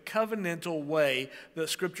with the covenantal way that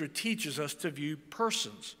Scripture teaches us to view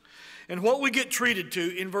persons. And what we get treated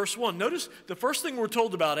to in verse 1. Notice the first thing we're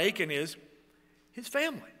told about Achan is his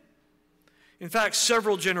family. In fact,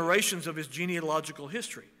 several generations of his genealogical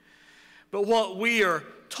history. But what we are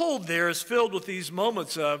told there is filled with these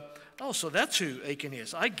moments of, oh, so that's who Achan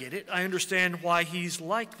is. I get it. I understand why he's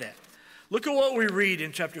like that. Look at what we read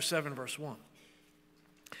in chapter 7, verse 1.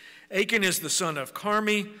 Achan is the son of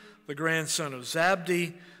Carmi, the grandson of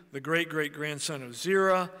Zabdi, the great-great-grandson of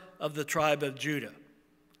Zerah of the tribe of Judah.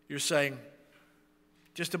 You're saying,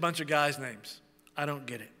 just a bunch of guys' names. I don't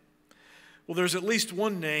get it. Well, there's at least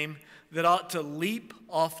one name that ought to leap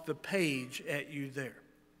off the page at you there.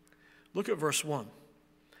 Look at verse 1.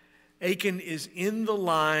 Achan is in the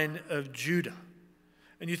line of Judah.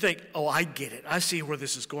 And you think, oh, I get it. I see where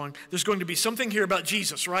this is going. There's going to be something here about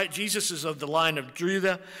Jesus, right? Jesus is of the line of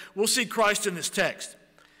Judah. We'll see Christ in this text.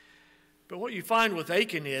 But what you find with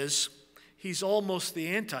Achan is he's almost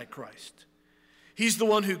the Antichrist. He's the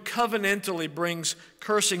one who covenantally brings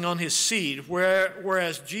cursing on his seed,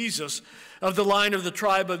 whereas Jesus, of the line of the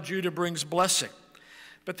tribe of Judah, brings blessing.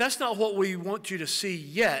 But that's not what we want you to see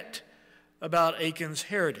yet about Achan's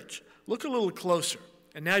heritage. Look a little closer.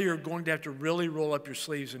 And now you're going to have to really roll up your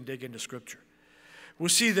sleeves and dig into Scripture. We'll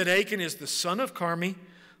see that Achan is the son of Carmi,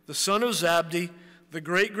 the son of Zabdi, the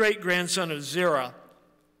great-great-grandson of Zerah.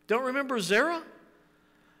 Don't remember Zerah?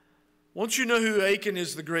 Once you know who Achan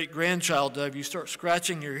is the great-grandchild of, you start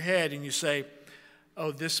scratching your head and you say,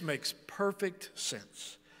 oh, this makes perfect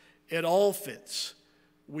sense. It all fits.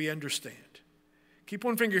 We understand. Keep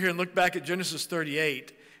one finger here and look back at Genesis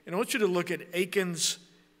 38. And I want you to look at Achan's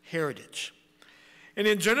heritage. And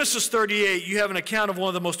in Genesis 38, you have an account of one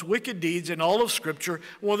of the most wicked deeds in all of Scripture,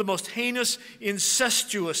 one of the most heinous,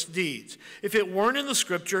 incestuous deeds. If it weren't in the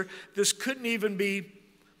Scripture, this couldn't even be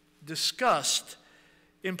discussed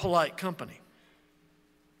in polite company.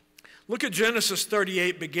 Look at Genesis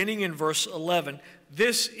 38, beginning in verse 11.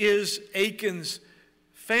 This is Achan's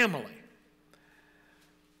family.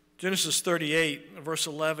 Genesis 38, verse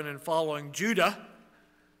 11 and following, Judah,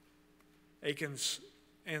 Achan's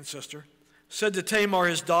ancestor, said to Tamar,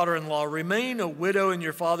 his daughter-in-law, remain a widow in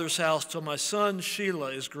your father's house till my son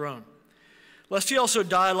Shelah is grown, lest he also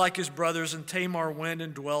die like his brothers. And Tamar went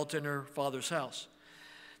and dwelt in her father's house.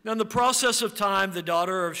 Now in the process of time, the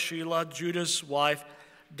daughter of Shelah, Judah's wife,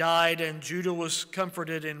 died, and Judah was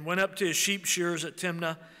comforted and went up to his sheep shearers at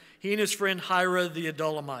Timnah, he and his friend Hira the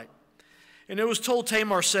Adullamite. And it was told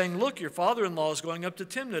Tamar, saying, look, your father-in-law is going up to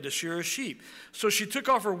Timnah to shear his sheep. So she took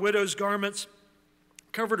off her widow's garments,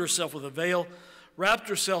 covered herself with a veil, wrapped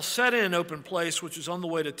herself, sat in an open place, which was on the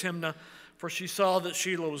way to Timnah, for she saw that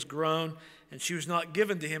Shelah was grown, and she was not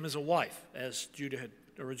given to him as a wife, as Judah had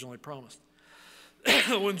originally promised.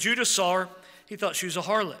 When Judah saw her, he thought she was a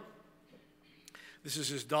harlot. This is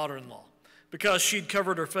his daughter-in-law, because she'd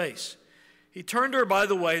covered her face. He turned her by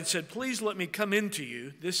the way and said, please let me come in to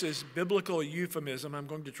you. This is biblical euphemism. I'm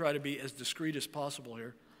going to try to be as discreet as possible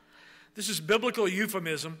here. This is biblical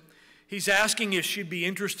euphemism. He's asking if she'd be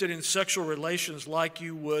interested in sexual relations like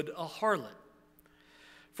you would a harlot.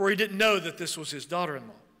 For he didn't know that this was his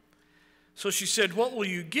daughter-in-law. So she said, what will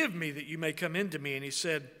you give me that you may come into me? And he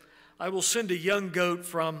said, I will send a young goat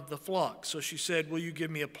from the flock. So she said, will you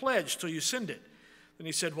give me a pledge till you send it? Then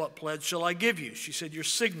he said, what pledge shall I give you? She said, your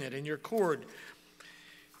signet and your cord.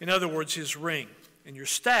 In other words, his ring, and your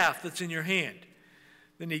staff that's in your hand.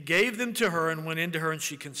 Then he gave them to her and went into her, and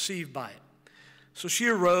she conceived by it. So she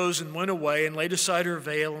arose and went away and laid aside her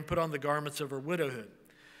veil and put on the garments of her widowhood.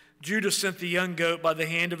 Judah sent the young goat by the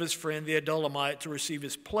hand of his friend the Adullamite to receive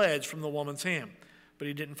his pledge from the woman's hand, but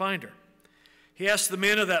he didn't find her. He asked the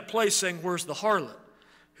men of that place, saying, where's the harlot,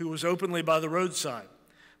 who was openly by the roadside?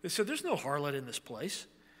 They said, there's no harlot in this place.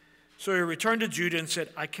 So he returned to Judah and said,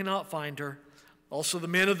 I cannot find her. Also the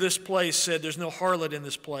men of this place said, "There's no harlot in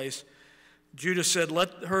this place." Judah said,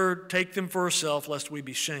 "Let her take them for herself, lest we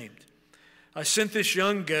be shamed. I sent this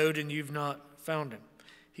young goat, and you've not found him."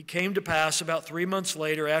 He came to pass about 3 months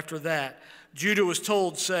later after that, Judah was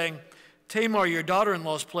told, saying, "Tamar, your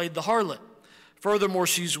daughter-in-law, has played the harlot. Furthermore,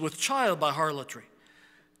 she's with child by harlotry."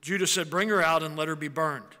 Judah said, "Bring her out and let her be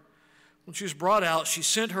burned." When she was brought out, she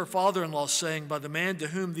sent her father-in-law, saying, "By the man to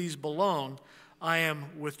whom these belong, I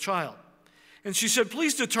am with child." And she said,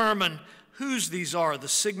 "Please determine whose these are, the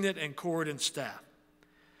signet and cord and staff."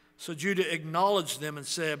 So Judah acknowledged them and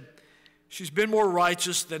said, "She's been more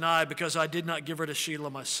righteous than I, because I did not give her to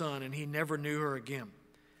Shelah my son," and he never knew her again.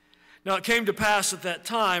 Now it came to pass at that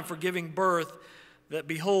time, for giving birth, that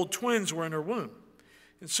behold, twins were in her womb.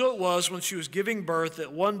 And so it was, when she was giving birth,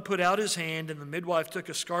 that one put out his hand, and the midwife took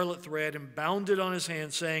a scarlet thread and bound it on his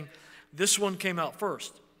hand, saying, "This one came out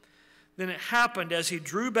first." Then it happened, as he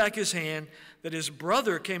drew back his hand, that his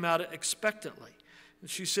brother came out expectantly.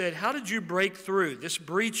 And she said, "How did you break through? This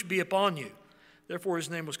breach be upon you." Therefore his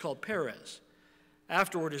name was called Perez.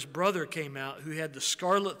 Afterward his brother came out, who had the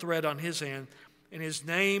scarlet thread on his hand, and his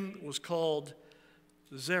name was called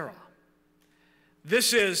Zerah.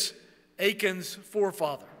 This is Achan's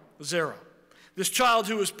forefather, Zerah. This child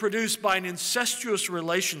who was produced by an incestuous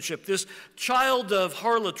relationship, this child of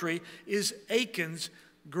harlotry, is Achan's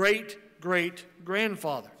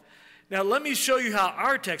great-great-grandfather. Now let me show you how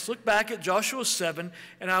our text, look back at Joshua 7,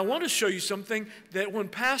 and I want to show you something that when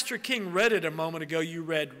Pastor King read it a moment ago, you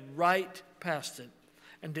read right past it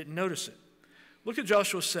and didn't notice it. Look at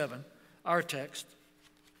Joshua 7, our text.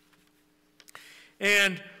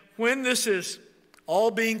 And when this is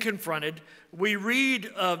all being confronted, we read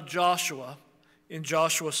of Joshua in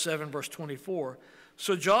Joshua 7, verse 24.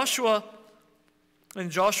 So Joshua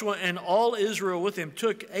and all Israel with him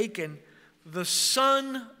took Achan, the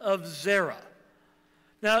son of Zerah.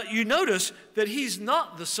 Now you notice that he's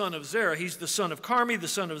not the son of Zerah. He's the son of Carmi, the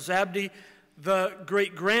son of Zabdi, the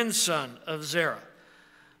great-grandson of Zerah.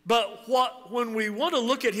 But when we want to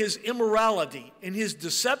look at his immorality and his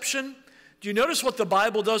deception, do you notice what the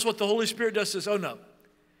Bible does, what the Holy Spirit does? Says, "Oh no,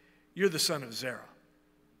 you're the son of Zerah.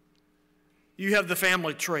 You have the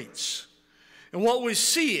family traits." And what we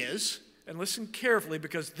see is, and listen carefully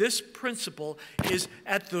because this principle is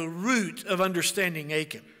at the root of understanding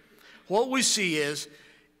Achan. What we see is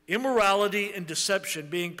immorality and deception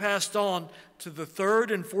being passed on to the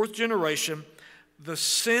third and fourth generation, the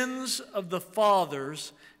sins of the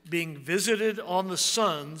fathers being visited on the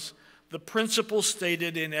sons, the principle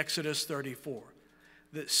stated in Exodus 34,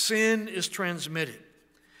 that sin is transmitted.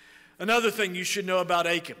 Another thing you should know about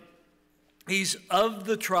Achan, he's of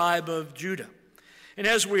the tribe of Judah. And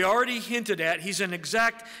as we already hinted at, he's an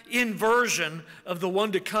exact inversion of the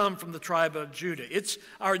one to come from the tribe of Judah. It's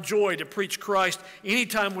our joy to preach Christ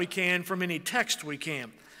anytime we can from any text we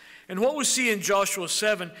can. And what we see in Joshua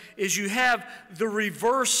 7 is you have the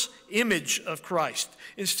reverse image of Christ.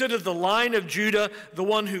 Instead of the Lion of Judah, the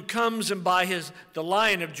one who comes and the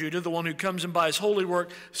Lion of Judah, the one who comes and by his holy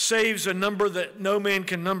work saves a number that no man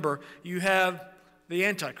can number, you have the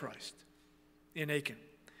Antichrist in Achan.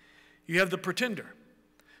 You have the pretender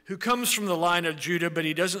who comes from the line of Judah, but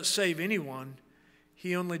he doesn't save anyone.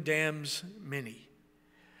 He only damns many.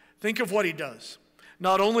 Think of what he does.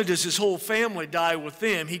 Not only does his whole family die with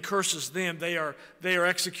them, he curses them, they are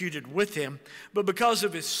executed with him, but because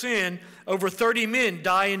of his sin, over 30 men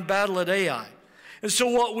die in battle at Ai. And so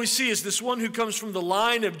what we see is this one who comes from the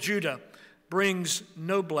line of Judah brings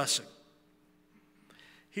no blessing.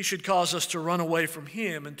 He should cause us to run away from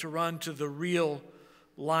him and to run to the real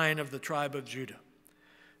Lion of the tribe of Judah,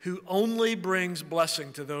 who only brings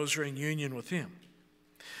blessing to those who are in union with him.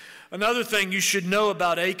 Another thing you should know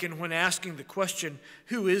about Achan when asking the question,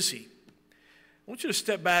 who is he? I want you to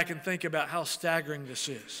step back and think about how staggering this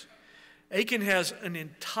is. Achan has an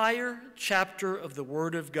entire chapter of the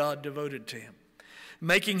Word of God devoted to him,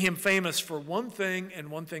 making him famous for one thing and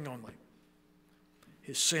one thing only,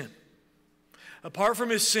 his sin. Apart from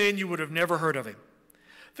his sin, you would have never heard of him.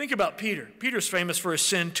 Think about Peter. Peter's famous for his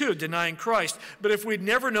sin too, denying Christ. But if we'd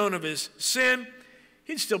never known of his sin,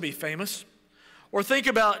 he'd still be famous. Or think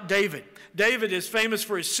about David. David is famous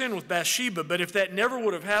for his sin with Bathsheba, but if that never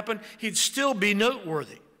would have happened, he'd still be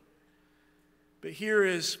noteworthy. But here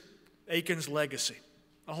is Achan's legacy,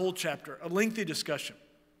 a whole chapter, a lengthy discussion.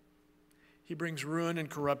 He brings ruin and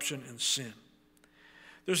corruption and sin.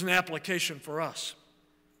 There's an application for us.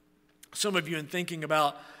 Some of you in thinking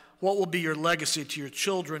about what will be your legacy to your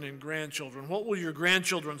children and grandchildren. What will your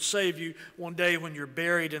grandchildren say of you one day when you're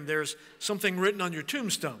buried and there's something written on your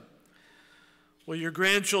tombstone? Will your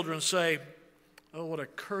grandchildren say, "Oh, what a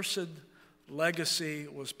cursed, legacy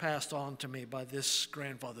was passed on to me by this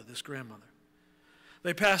grandfather, this grandmother.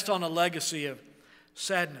 They passed on a legacy of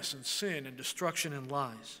sadness and sin and destruction and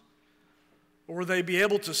lies? Or will they be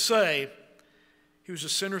able to say, he was a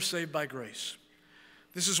sinner saved by grace?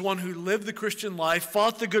 This is one who lived the Christian life,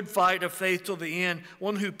 fought the good fight of faith till the end,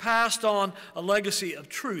 one who passed on a legacy of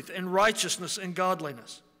truth and righteousness and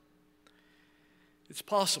godliness. It's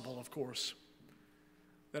possible, of course,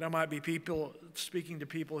 that I might be speaking to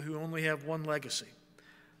people who only have one legacy,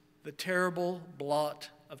 the terrible blot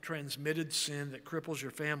of transmitted sin that cripples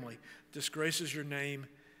your family, disgraces your name,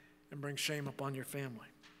 and brings shame upon your family.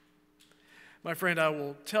 My friend, I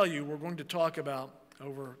will tell you, we're going to talk about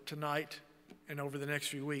over tonight and over the next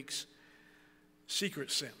few weeks, secret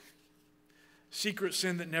sin. Secret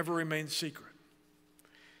sin that never remains secret.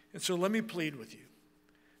 And so let me plead with you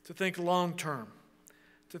to think long term,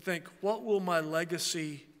 to think, what will my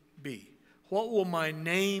legacy be? What will my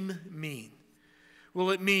name mean?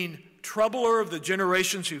 Will it mean troubler of the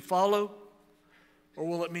generations who follow? Or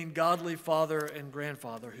will it mean godly father and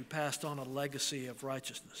grandfather who passed on a legacy of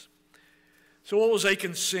righteousness? So what was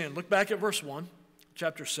Achan's sin? Look back at verse 1,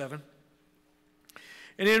 chapter 7.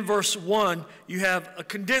 And in verse 1, you have a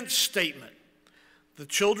condensed statement. The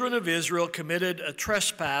children of Israel committed a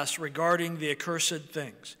trespass regarding the accursed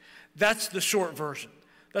things. That's the short version.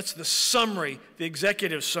 That's the summary, the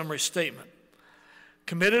executive summary statement.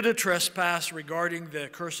 Committed a trespass regarding the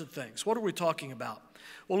accursed things. What are we talking about?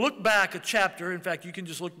 Well, look back a chapter. In fact, you can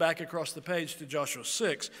just look back across the page to Joshua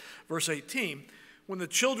 6, verse 18. When the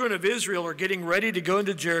children of Israel are getting ready to go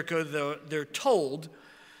into Jericho, they're told,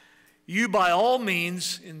 you by all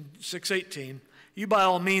means, in 6:18, you by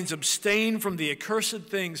all means abstain from the accursed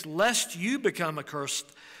things, lest you become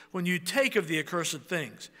accursed when you take of the accursed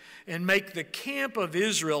things, and make the camp of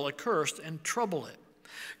Israel accursed and trouble it.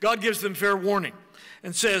 God gives them fair warning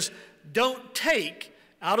and says, don't take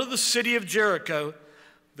out of the city of Jericho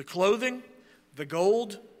the clothing, the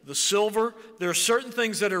gold, the silver. There are certain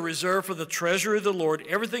things that are reserved for the treasury of the Lord.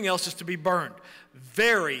 Everything else is to be burned.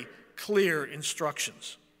 Very clear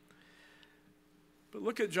instructions. But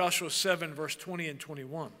look at Joshua 7, verse 20 and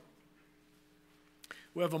 21.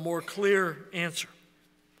 We have a more clear answer.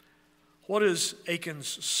 What is Achan's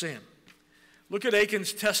sin? Look at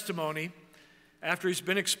Achan's testimony after he's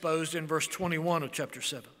been exposed in verse 21 of chapter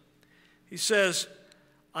 7. He says,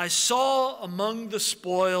 I saw among the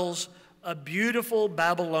spoils a beautiful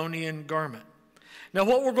Babylonian garment. Now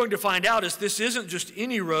what we're going to find out is this isn't just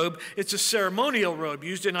any robe, it's a ceremonial robe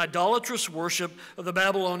used in idolatrous worship of the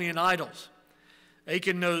Babylonian idols.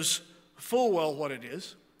 Achan knows full well what it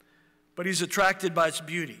is, but he's attracted by its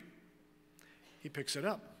beauty. He picks it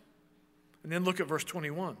up. And then look at verse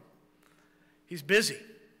 21. He's busy.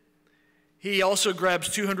 He also grabs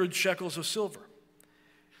 200 shekels of silver.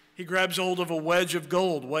 He grabs hold of a wedge of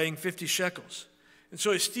gold weighing 50 shekels. And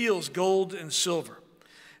so he steals gold and silver.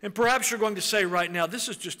 And perhaps you're going to say right now, this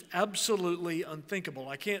is just absolutely unthinkable.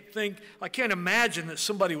 I can't imagine that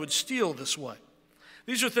somebody would steal this way.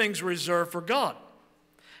 These are things reserved for God.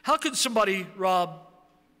 How could somebody rob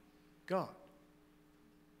God?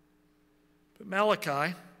 But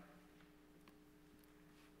Malachi,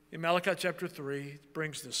 in Malachi chapter 3,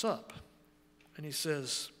 brings this up. And he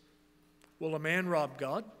says, will a man rob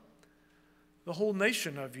God? The whole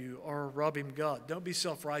nation of you are robbing God. Don't be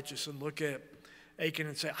self-righteous and look at Achan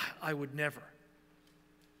and say, I would never.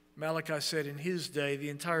 Malachi said in his day, the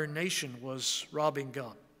entire nation was robbing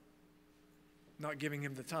God, not giving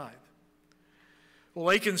him the tithe.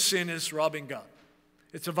 Well, Achan's sin is robbing God.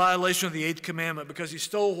 It's a violation of the 8th commandment because he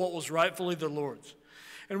stole what was rightfully the Lord's.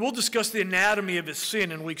 And we'll discuss the anatomy of his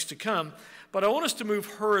sin in weeks to come, but I want us to move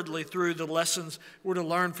hurriedly through the lessons we're to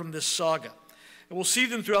learn from this saga. And we'll see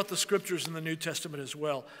them throughout the scriptures in the New Testament as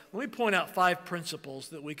well. Let me point out 5 principles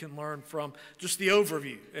that we can learn from just the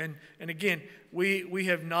overview. And again, we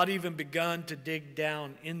have not even begun to dig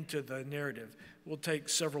down into the narrative. We'll take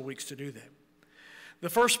several weeks to do that. The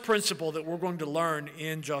first principle that we're going to learn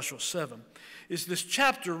in Joshua 7 is this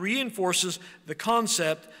chapter reinforces the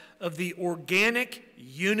concept of the organic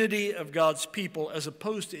unity of God's people as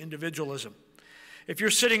opposed to individualism. If you're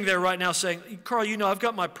sitting there right now saying, Carl, you know, I've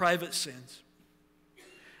got my private sins.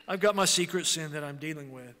 I've got my secret sin that I'm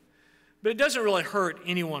dealing with. But it doesn't really hurt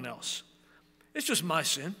anyone else. It's just my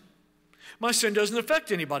sin. My sin doesn't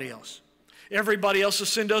affect anybody else. Everybody else's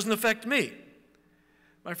sin doesn't affect me.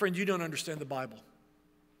 My friend, you don't understand the Bible,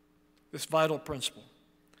 this vital principle.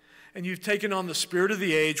 And you've taken on the spirit of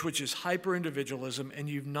the age, which is hyper-individualism, and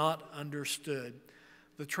you've not understood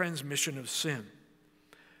the transmission of sin.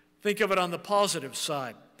 Think of it on the positive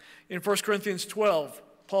side. In 1 Corinthians 12,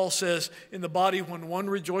 Paul says, in the body, when one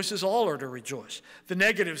rejoices, all are to rejoice. The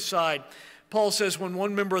negative side, Paul says, when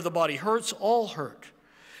one member of the body hurts, all hurt.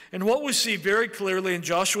 And what we see very clearly in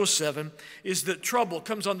Joshua 7 is that trouble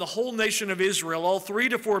comes on the whole nation of Israel, all 3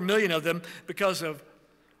 to 4 million of them, because of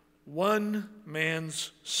one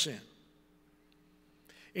man's sin.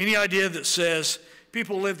 Any idea that says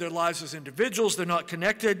people live their lives as individuals, they're not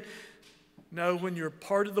connected? No, when you're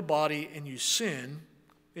part of the body and you sin,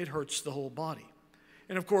 it hurts the whole body.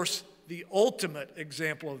 And of course, the ultimate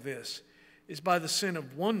example of this is by the sin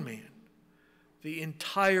of one man. The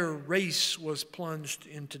entire race was plunged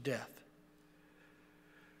into death.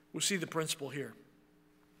 We'll see the principle here.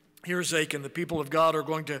 Here's Achan. The people of God are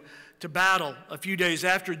going to battle a few days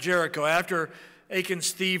after Jericho, after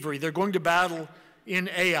Achan's thievery. They're going to battle in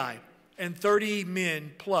Ai, and 30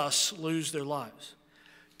 men plus lose their lives.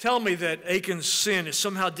 Tell me that Achan's sin is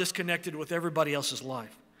somehow disconnected with everybody else's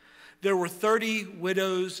life. There were 30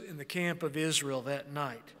 widows in the camp of Israel that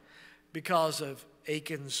night because of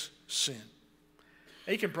Achan's sin.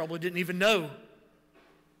 Achan probably didn't even know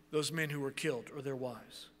those men who were killed or their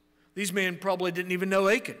wives. These men probably didn't even know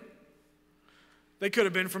Achan. They could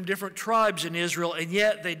have been from different tribes in Israel, and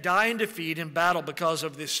yet they die in defeat in battle because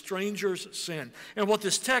of this stranger's sin. And what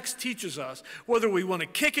this text teaches us, whether we want to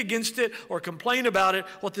kick against it or complain about it,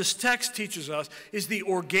 what this text teaches us is the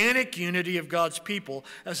organic unity of God's people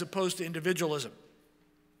as opposed to individualism.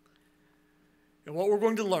 And what we're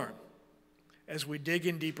going to learn as we dig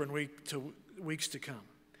in deeper in weeks to come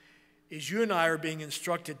is you and I are being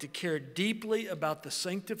instructed to care deeply about the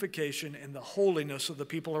sanctification and the holiness of the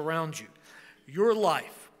people around you. Your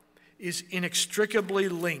life is inextricably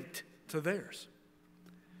linked to theirs.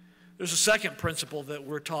 There's a second principle that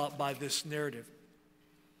we're taught by this narrative.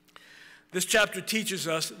 This chapter teaches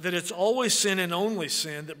us that it's always sin and only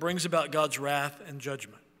sin that brings about God's wrath and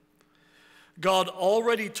judgment. God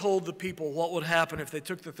already told the people what would happen if they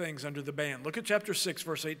took the things under the ban. Look at chapter 6,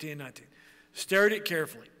 verse 18 and 19. Stare at it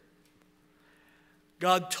carefully.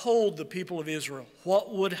 God told the people of Israel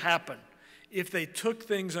what would happen if they took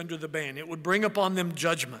things under the ban. It would bring upon them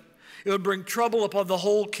judgment. It would bring trouble upon the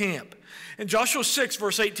whole camp. And Joshua 6,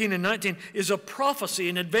 verse 18 and 19 is a prophecy,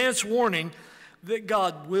 an advance warning that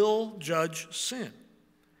God will judge sin.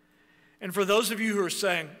 And for those of you who are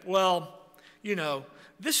saying, well, you know,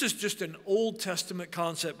 this is just an Old Testament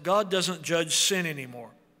concept. God doesn't judge sin anymore.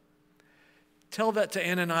 Tell that to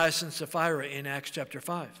Ananias and Sapphira in Acts chapter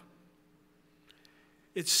 5.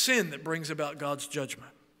 It's sin that brings about God's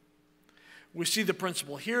judgment. We see the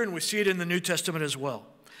principle here, and we see it in the New Testament as well.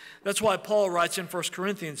 That's why Paul writes in 1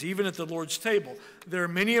 Corinthians, even at the Lord's table, there are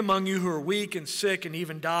many among you who are weak and sick and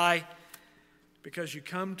even die because you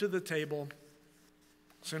come to the table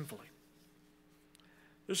sinfully.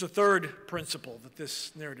 There's a third principle that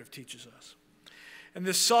this narrative teaches us. And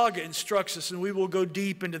this saga instructs us, and we will go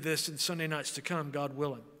deep into this in Sunday nights to come, God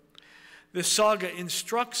willing. This saga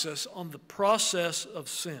instructs us on the process of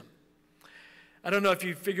sin. I don't know if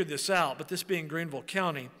you figured this out, but this being Greenville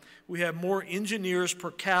County, we have more engineers per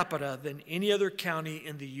capita than any other county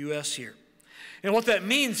in the U.S. here. And what that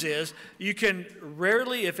means is you can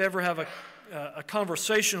rarely, if ever, have a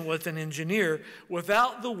conversation with an engineer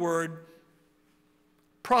without the word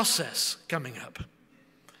process coming up.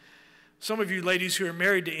 Some of you ladies who are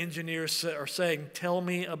married to engineers are saying, tell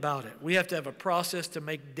me about it. We have to have a process to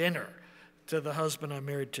make dinner to the husband I'm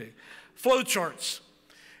married to. Flow charts.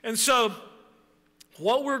 And so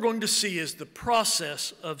what we're going to see is the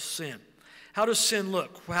process of sin. How does sin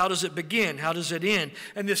look? How does it begin? How does it end?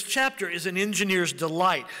 And this chapter is an engineer's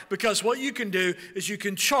delight because what you can do is you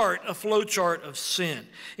can chart a flow chart of sin.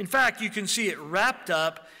 In fact, you can see it wrapped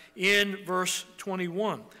up in verse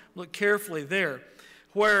 21. Look carefully there,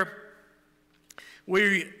 where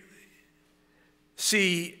we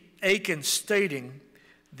see Achan stating,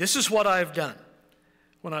 "This is what I have done.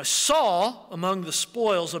 When I saw among the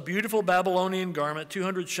spoils a beautiful Babylonian garment,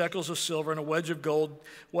 200 shekels of silver, and a wedge of gold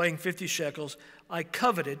weighing 50 shekels, I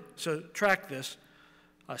coveted," so track this,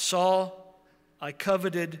 I saw, I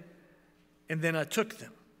coveted, and then I took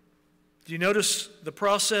them. Do you notice the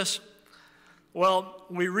process? Well,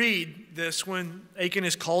 we read this when Achan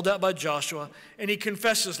is called out by Joshua, and he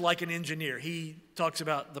confesses like an engineer. He talks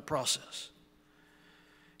about the process.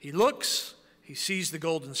 He looks, he sees the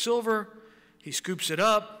gold and silver, he scoops it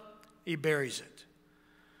up, he buries it.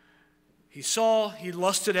 He saw, he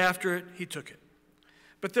lusted after it, he took it.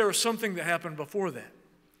 But there was something that happened before that,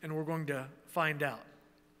 and we're going to find out.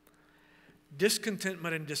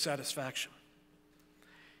 Discontentment and dissatisfaction.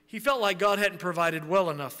 He felt like God hadn't provided well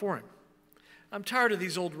enough for him. I'm tired of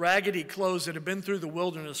these old raggedy clothes that have been through the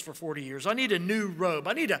wilderness for 40 years. I need a new robe.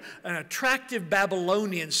 I need an attractive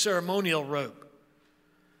Babylonian ceremonial robe.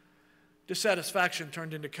 Dissatisfaction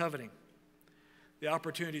turned into coveting. The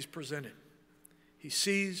opportunities presented. He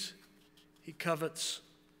sees, he covets,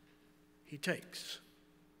 he takes.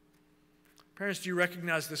 Parents, do you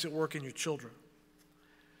recognize this at work in your children?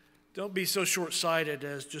 Don't be so short-sighted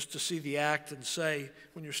as just to see the act and say,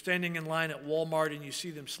 when you're standing in line at Walmart and you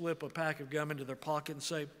see them slip a pack of gum into their pocket and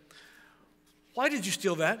say, why did you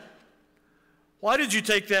steal that? Why did you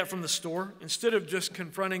take that from the store? Instead of just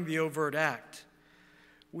confronting the overt act,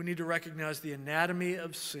 we need to recognize the anatomy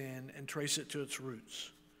of sin and trace it to its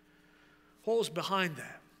roots. What was behind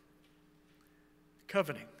that?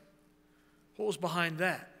 Coveting. What was behind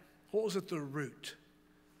that? What was at the root?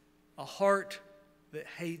 A heart that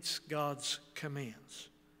hates God's commands.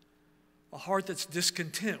 A heart that's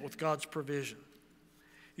discontent with God's provision.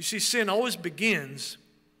 You see, sin always begins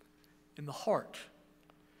in the heart.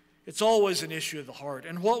 It's always an issue of the heart.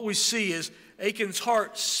 And what we see is Achan's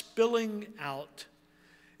heart spilling out.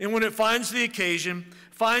 And when it finds the occasion,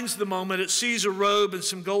 finds the moment, it sees a robe and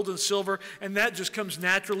some gold and silver, and that just comes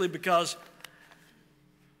naturally because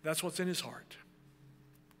that's what's in his heart.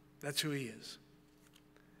 That's who he is.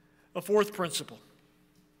 A fourth principle.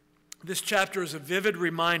 This chapter is a vivid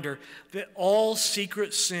reminder that all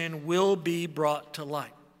secret sin will be brought to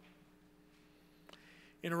light.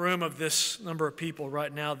 In a room of this number of people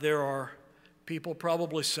right now, there are people,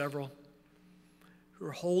 probably several, who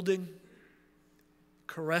are holding,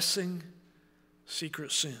 caressing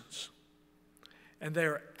secret sins. And they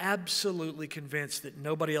are absolutely convinced that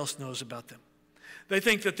nobody else knows about them. They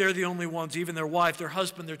think that they're the only ones, even their wife, their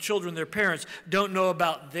husband, their children, their parents, don't know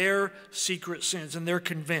about their secret sins. And they're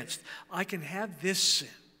convinced, I can have this sin,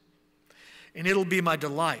 and it'll be my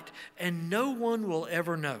delight, and no one will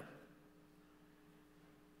ever know.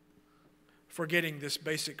 Forgetting this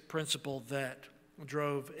basic principle that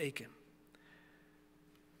drove Achan.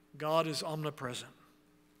 God is omnipresent.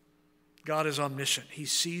 God is omniscient. He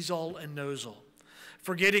sees all and knows all.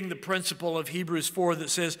 Forgetting the principle of Hebrews 4 that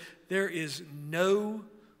says, there is no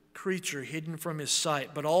creature hidden from his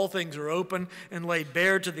sight, but all things are open and laid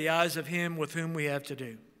bare to the eyes of him with whom we have to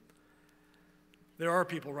do. There are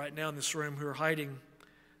people right now in this room who are hiding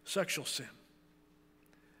sexual sin,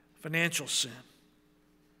 financial sin,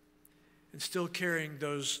 and still carrying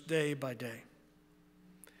those day by day.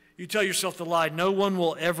 You tell yourself the lie, no one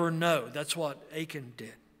will ever know. That's what Achan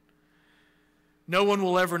did. No one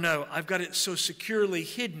will ever know. I've got it so securely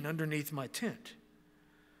hidden underneath my tent.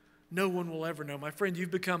 No one will ever know. My friend,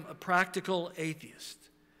 you've become a practical atheist.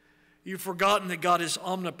 You've forgotten that God is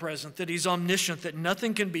omnipresent, that he's omniscient, that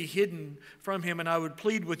nothing can be hidden from him, and I would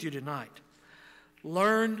plead with you tonight.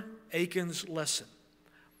 Learn Achan's lesson.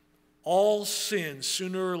 All sin,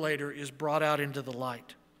 sooner or later, is brought out into the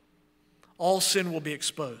light. All sin will be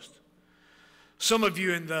exposed. Some of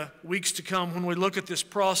you in the weeks to come, when we look at this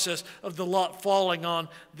process of the lot falling on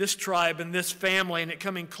this tribe and this family and it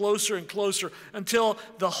coming closer and closer until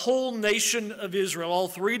the whole nation of Israel, all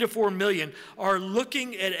 3 to 4 million, are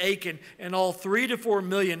looking at Achan, and all 3 to 4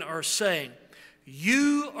 million are saying,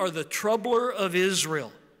 you are the troubler of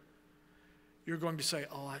Israel. You're going to say,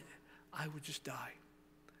 oh, I would just die.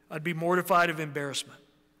 I'd be mortified of embarrassment.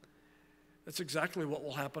 That's exactly what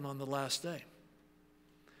will happen on the last day.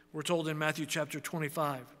 We're told in Matthew chapter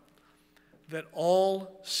 25 that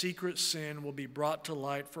all secret sin will be brought to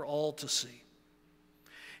light for all to see.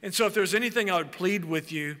 And so if there's anything I would plead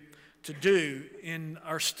with you to do in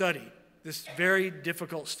our study, this very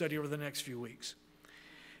difficult study over the next few weeks,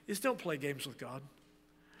 is don't play games with God.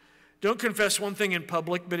 Don't confess one thing in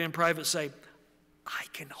public, but in private say, I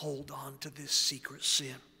can hold on to this secret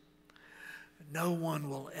sin. No one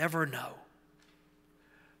will ever know.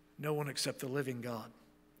 No one except the living God.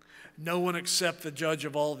 No one except the judge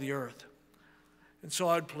of all the earth. And so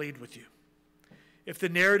I'd plead with you. If the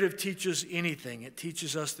narrative teaches anything, it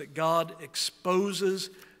teaches us that God exposes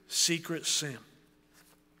secret sin.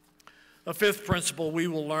 A fifth principle we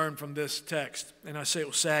will learn from this text, and I say it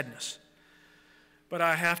with sadness, but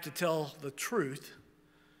I have to tell the truth.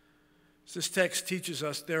 This text teaches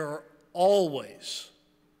us there are always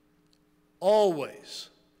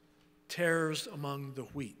tares among the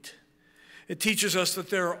wheat. It teaches us that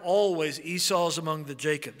there are always Esau's among the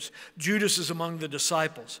Jacobs, Judas's among the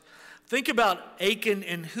disciples. Think about Achan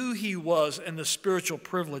and who he was and the spiritual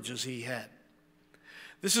privileges he had.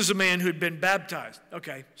 This is a man who'd been baptized.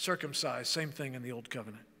 Okay, circumcised, same thing in the Old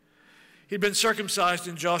Covenant. He'd been circumcised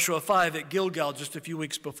in Joshua 5 at Gilgal just a few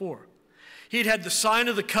weeks before. He'd had the sign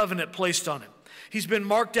of the covenant placed on him. He's been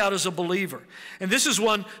marked out as a believer. And this is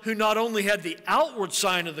one who not only had the outward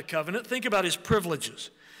sign of the covenant, think about his privileges.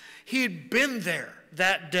 He had been there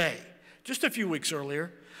that day, just a few weeks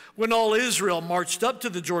earlier, when all Israel marched up to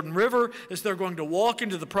the Jordan River as they're going to walk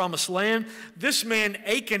into the promised land. This man,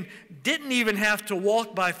 Achan, didn't even have to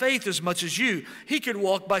walk by faith as much as you. He could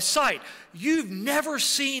walk by sight. You've never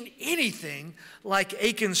seen anything like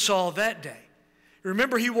Achan saw that day.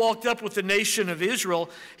 Remember, he walked up with the nation of Israel.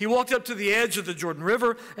 He walked up to the edge of the Jordan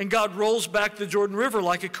River, and God rolls back the Jordan River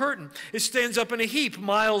like a curtain. It stands up in a heap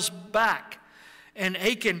miles back. And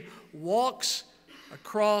Achan walks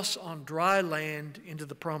across on dry land into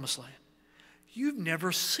the promised land. You've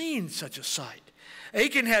never seen such a sight.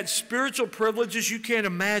 Achan had spiritual privileges you can't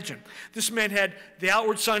imagine. This man had the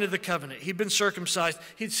outward sign of the covenant. He'd been circumcised.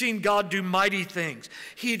 He'd seen God do mighty things.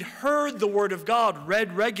 He'd heard the word of God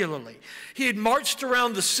read regularly. He had marched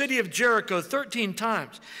around the city of Jericho 13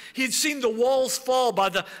 times. He had seen the walls fall by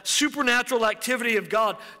the supernatural activity of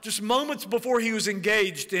God just moments before he was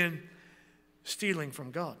engaged in stealing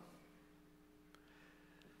from God.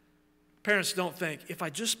 Parents, don't think, if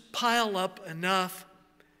I just pile up enough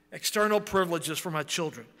external privileges for my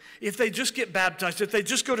children, if they just get baptized, if they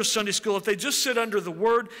just go to Sunday school, if they just sit under the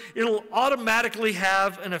Word, it'll automatically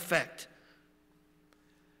have an effect.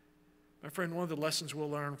 My friend, one of the lessons we'll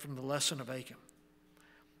learn from the lesson of Achan,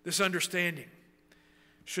 this understanding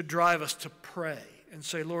should drive us to pray and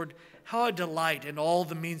say, Lord, how I delight in all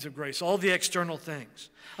the means of grace, all the external things.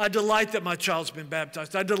 I delight that my child's been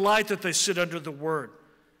baptized. I delight that they sit under the Word.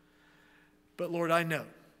 But Lord, I know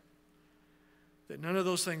that none of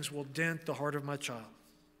those things will dent the heart of my child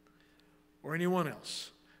or anyone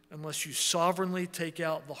else unless you sovereignly take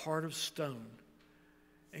out the heart of stone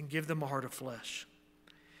and give them a heart of flesh.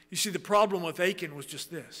 You see, the problem with Achan was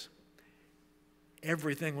just this.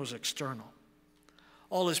 Everything was external.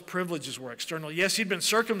 All his privileges were external. Yes, he'd been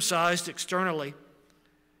circumcised externally,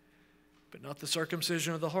 but not the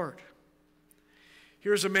circumcision of the heart.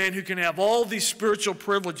 Here's a man who can have all these spiritual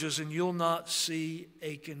privileges, and you'll not see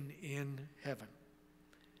Achan in heaven.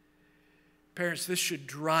 Parents, this should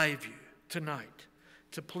drive you tonight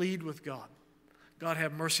to plead with God. God,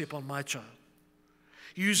 have mercy upon my child.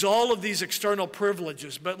 Use all of these external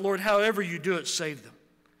privileges, but Lord, however you do it, save them.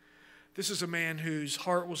 This is a man whose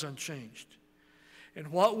heart was unchanged. And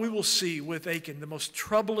what we will see with Achan, the most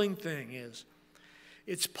troubling thing is,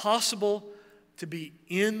 it's possible to be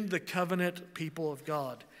in the covenant people of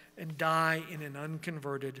God and die in an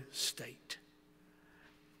unconverted state.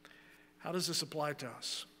 How does this apply to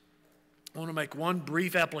us? I want to make one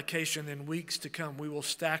brief application. In weeks to come, we will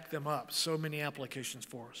stack them up. So many applications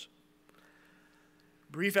for us.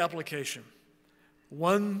 Brief application.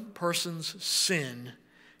 One person's sin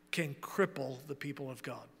can cripple the people of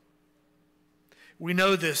God. We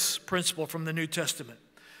know this principle from the New Testament.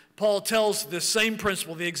 Paul tells this same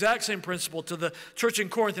principle, the exact same principle, to the church in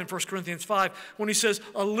Corinth in 1 Corinthians 5 when he says,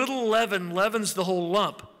 a little leaven leavens the whole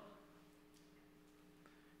lump.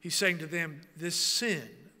 He's saying to them, this sin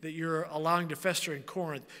that you're allowing to fester in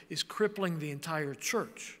Corinth is crippling the entire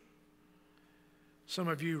church. Some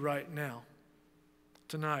of you right now,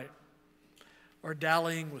 tonight, are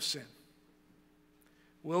dallying with sin.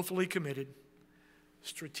 Willfully committed,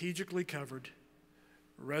 strategically covered,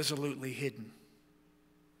 resolutely hidden.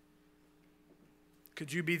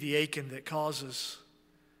 Could you be the Achan that causes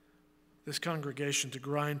this congregation to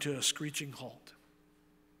grind to a screeching halt?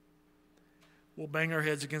 We'll bang our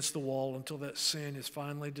heads against the wall until that sin is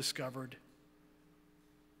finally discovered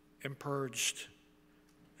and purged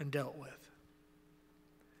and dealt with.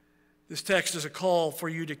 This text is a call for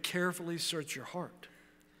you to carefully search your heart,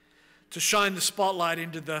 to shine the spotlight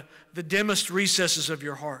into the dimmest recesses of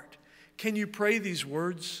your heart. Can you pray these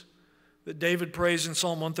words that David prays in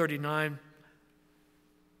Psalm 139?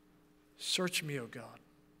 Search me, O God.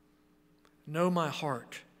 Know my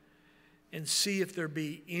heart and see if there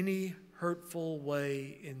be any hurtful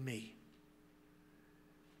way in me.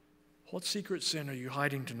 What secret sin are you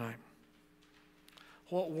hiding tonight?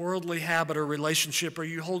 What worldly habit or relationship are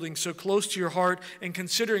you holding so close to your heart and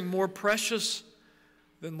considering more precious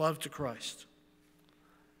than love to Christ?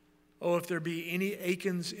 Oh, if there be any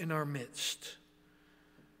Achans in our midst,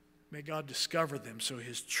 may God discover them so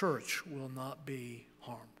his church will not be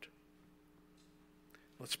harmed.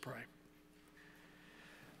 Let's pray.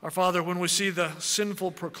 Our Father, when we see the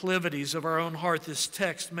sinful proclivities of our own heart, this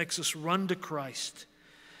text makes us run to Christ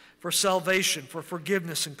for salvation, for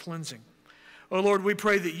forgiveness and cleansing. Oh Lord, we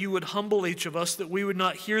pray that you would humble each of us, that we would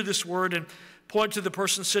not hear this word and point to the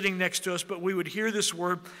person sitting next to us, but we would hear this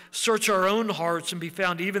word, search our own hearts, and be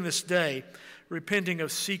found even this day repenting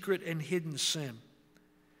of secret and hidden sin.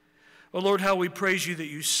 Oh Lord, how we praise you that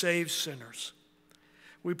you save sinners.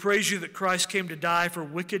 We praise you that Christ came to die for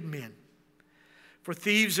wicked men, for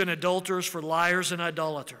thieves and adulterers, for liars and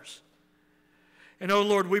idolaters. And oh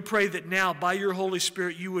Lord, we pray that now by your Holy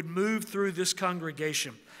Spirit you would move through this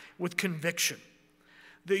congregation with conviction,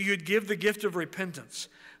 that you'd give the gift of repentance,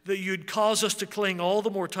 that you'd cause us to cling all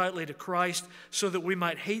the more tightly to Christ so that we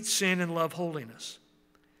might hate sin and love holiness.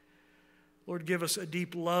 Lord, give us a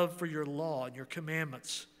deep love for your law and your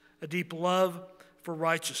commandments, a deep love for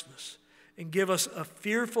righteousness, and give us a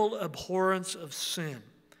fearful abhorrence of sin,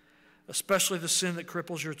 especially the sin that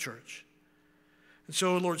cripples your church. And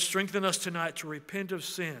so, Lord, strengthen us tonight to repent of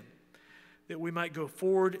sin, that we might go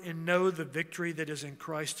forward and know the victory that is in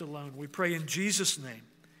Christ alone. We pray in Jesus' name.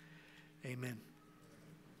 Amen.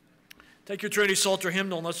 Take your Trinity Psalter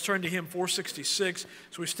hymnal and let's turn to hymn 466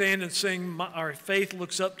 as we stand and sing Our Faith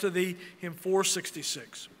Looks Up to Thee, hymn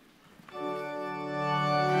 466.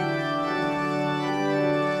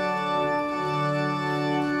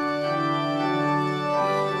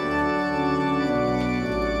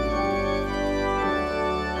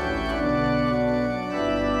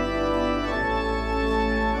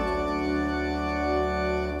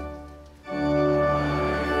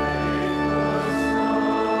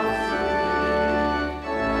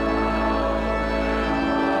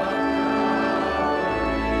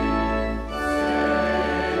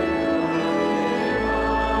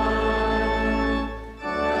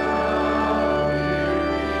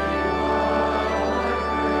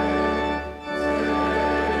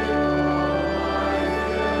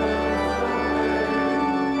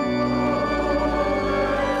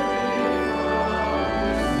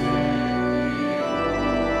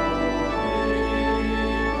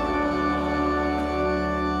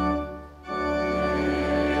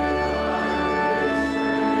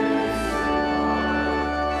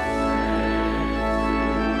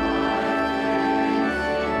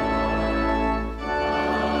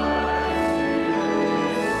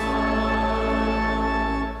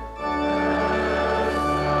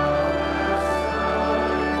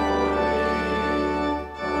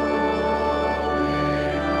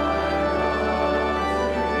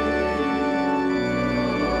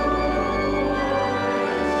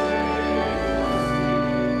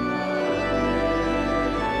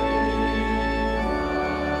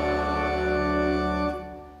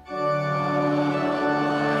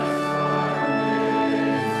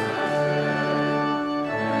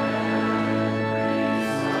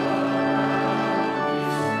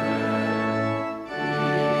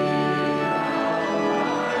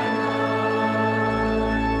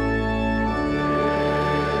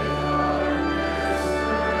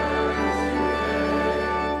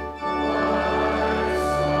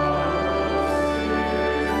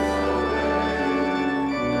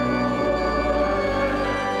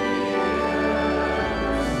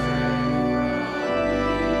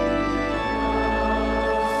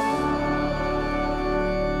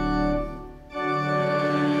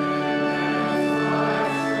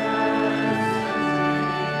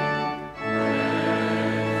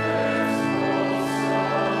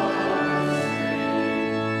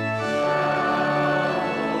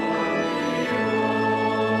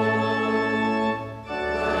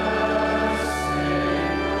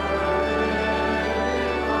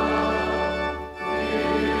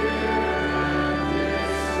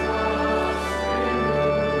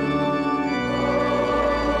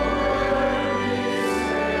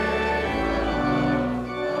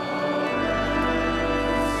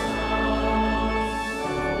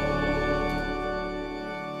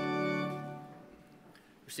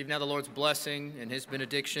 Receive now the Lord's blessing and his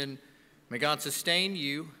benediction. May God sustain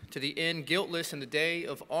you to the end guiltless in the day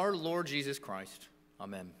of our Lord Jesus Christ.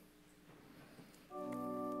 Amen.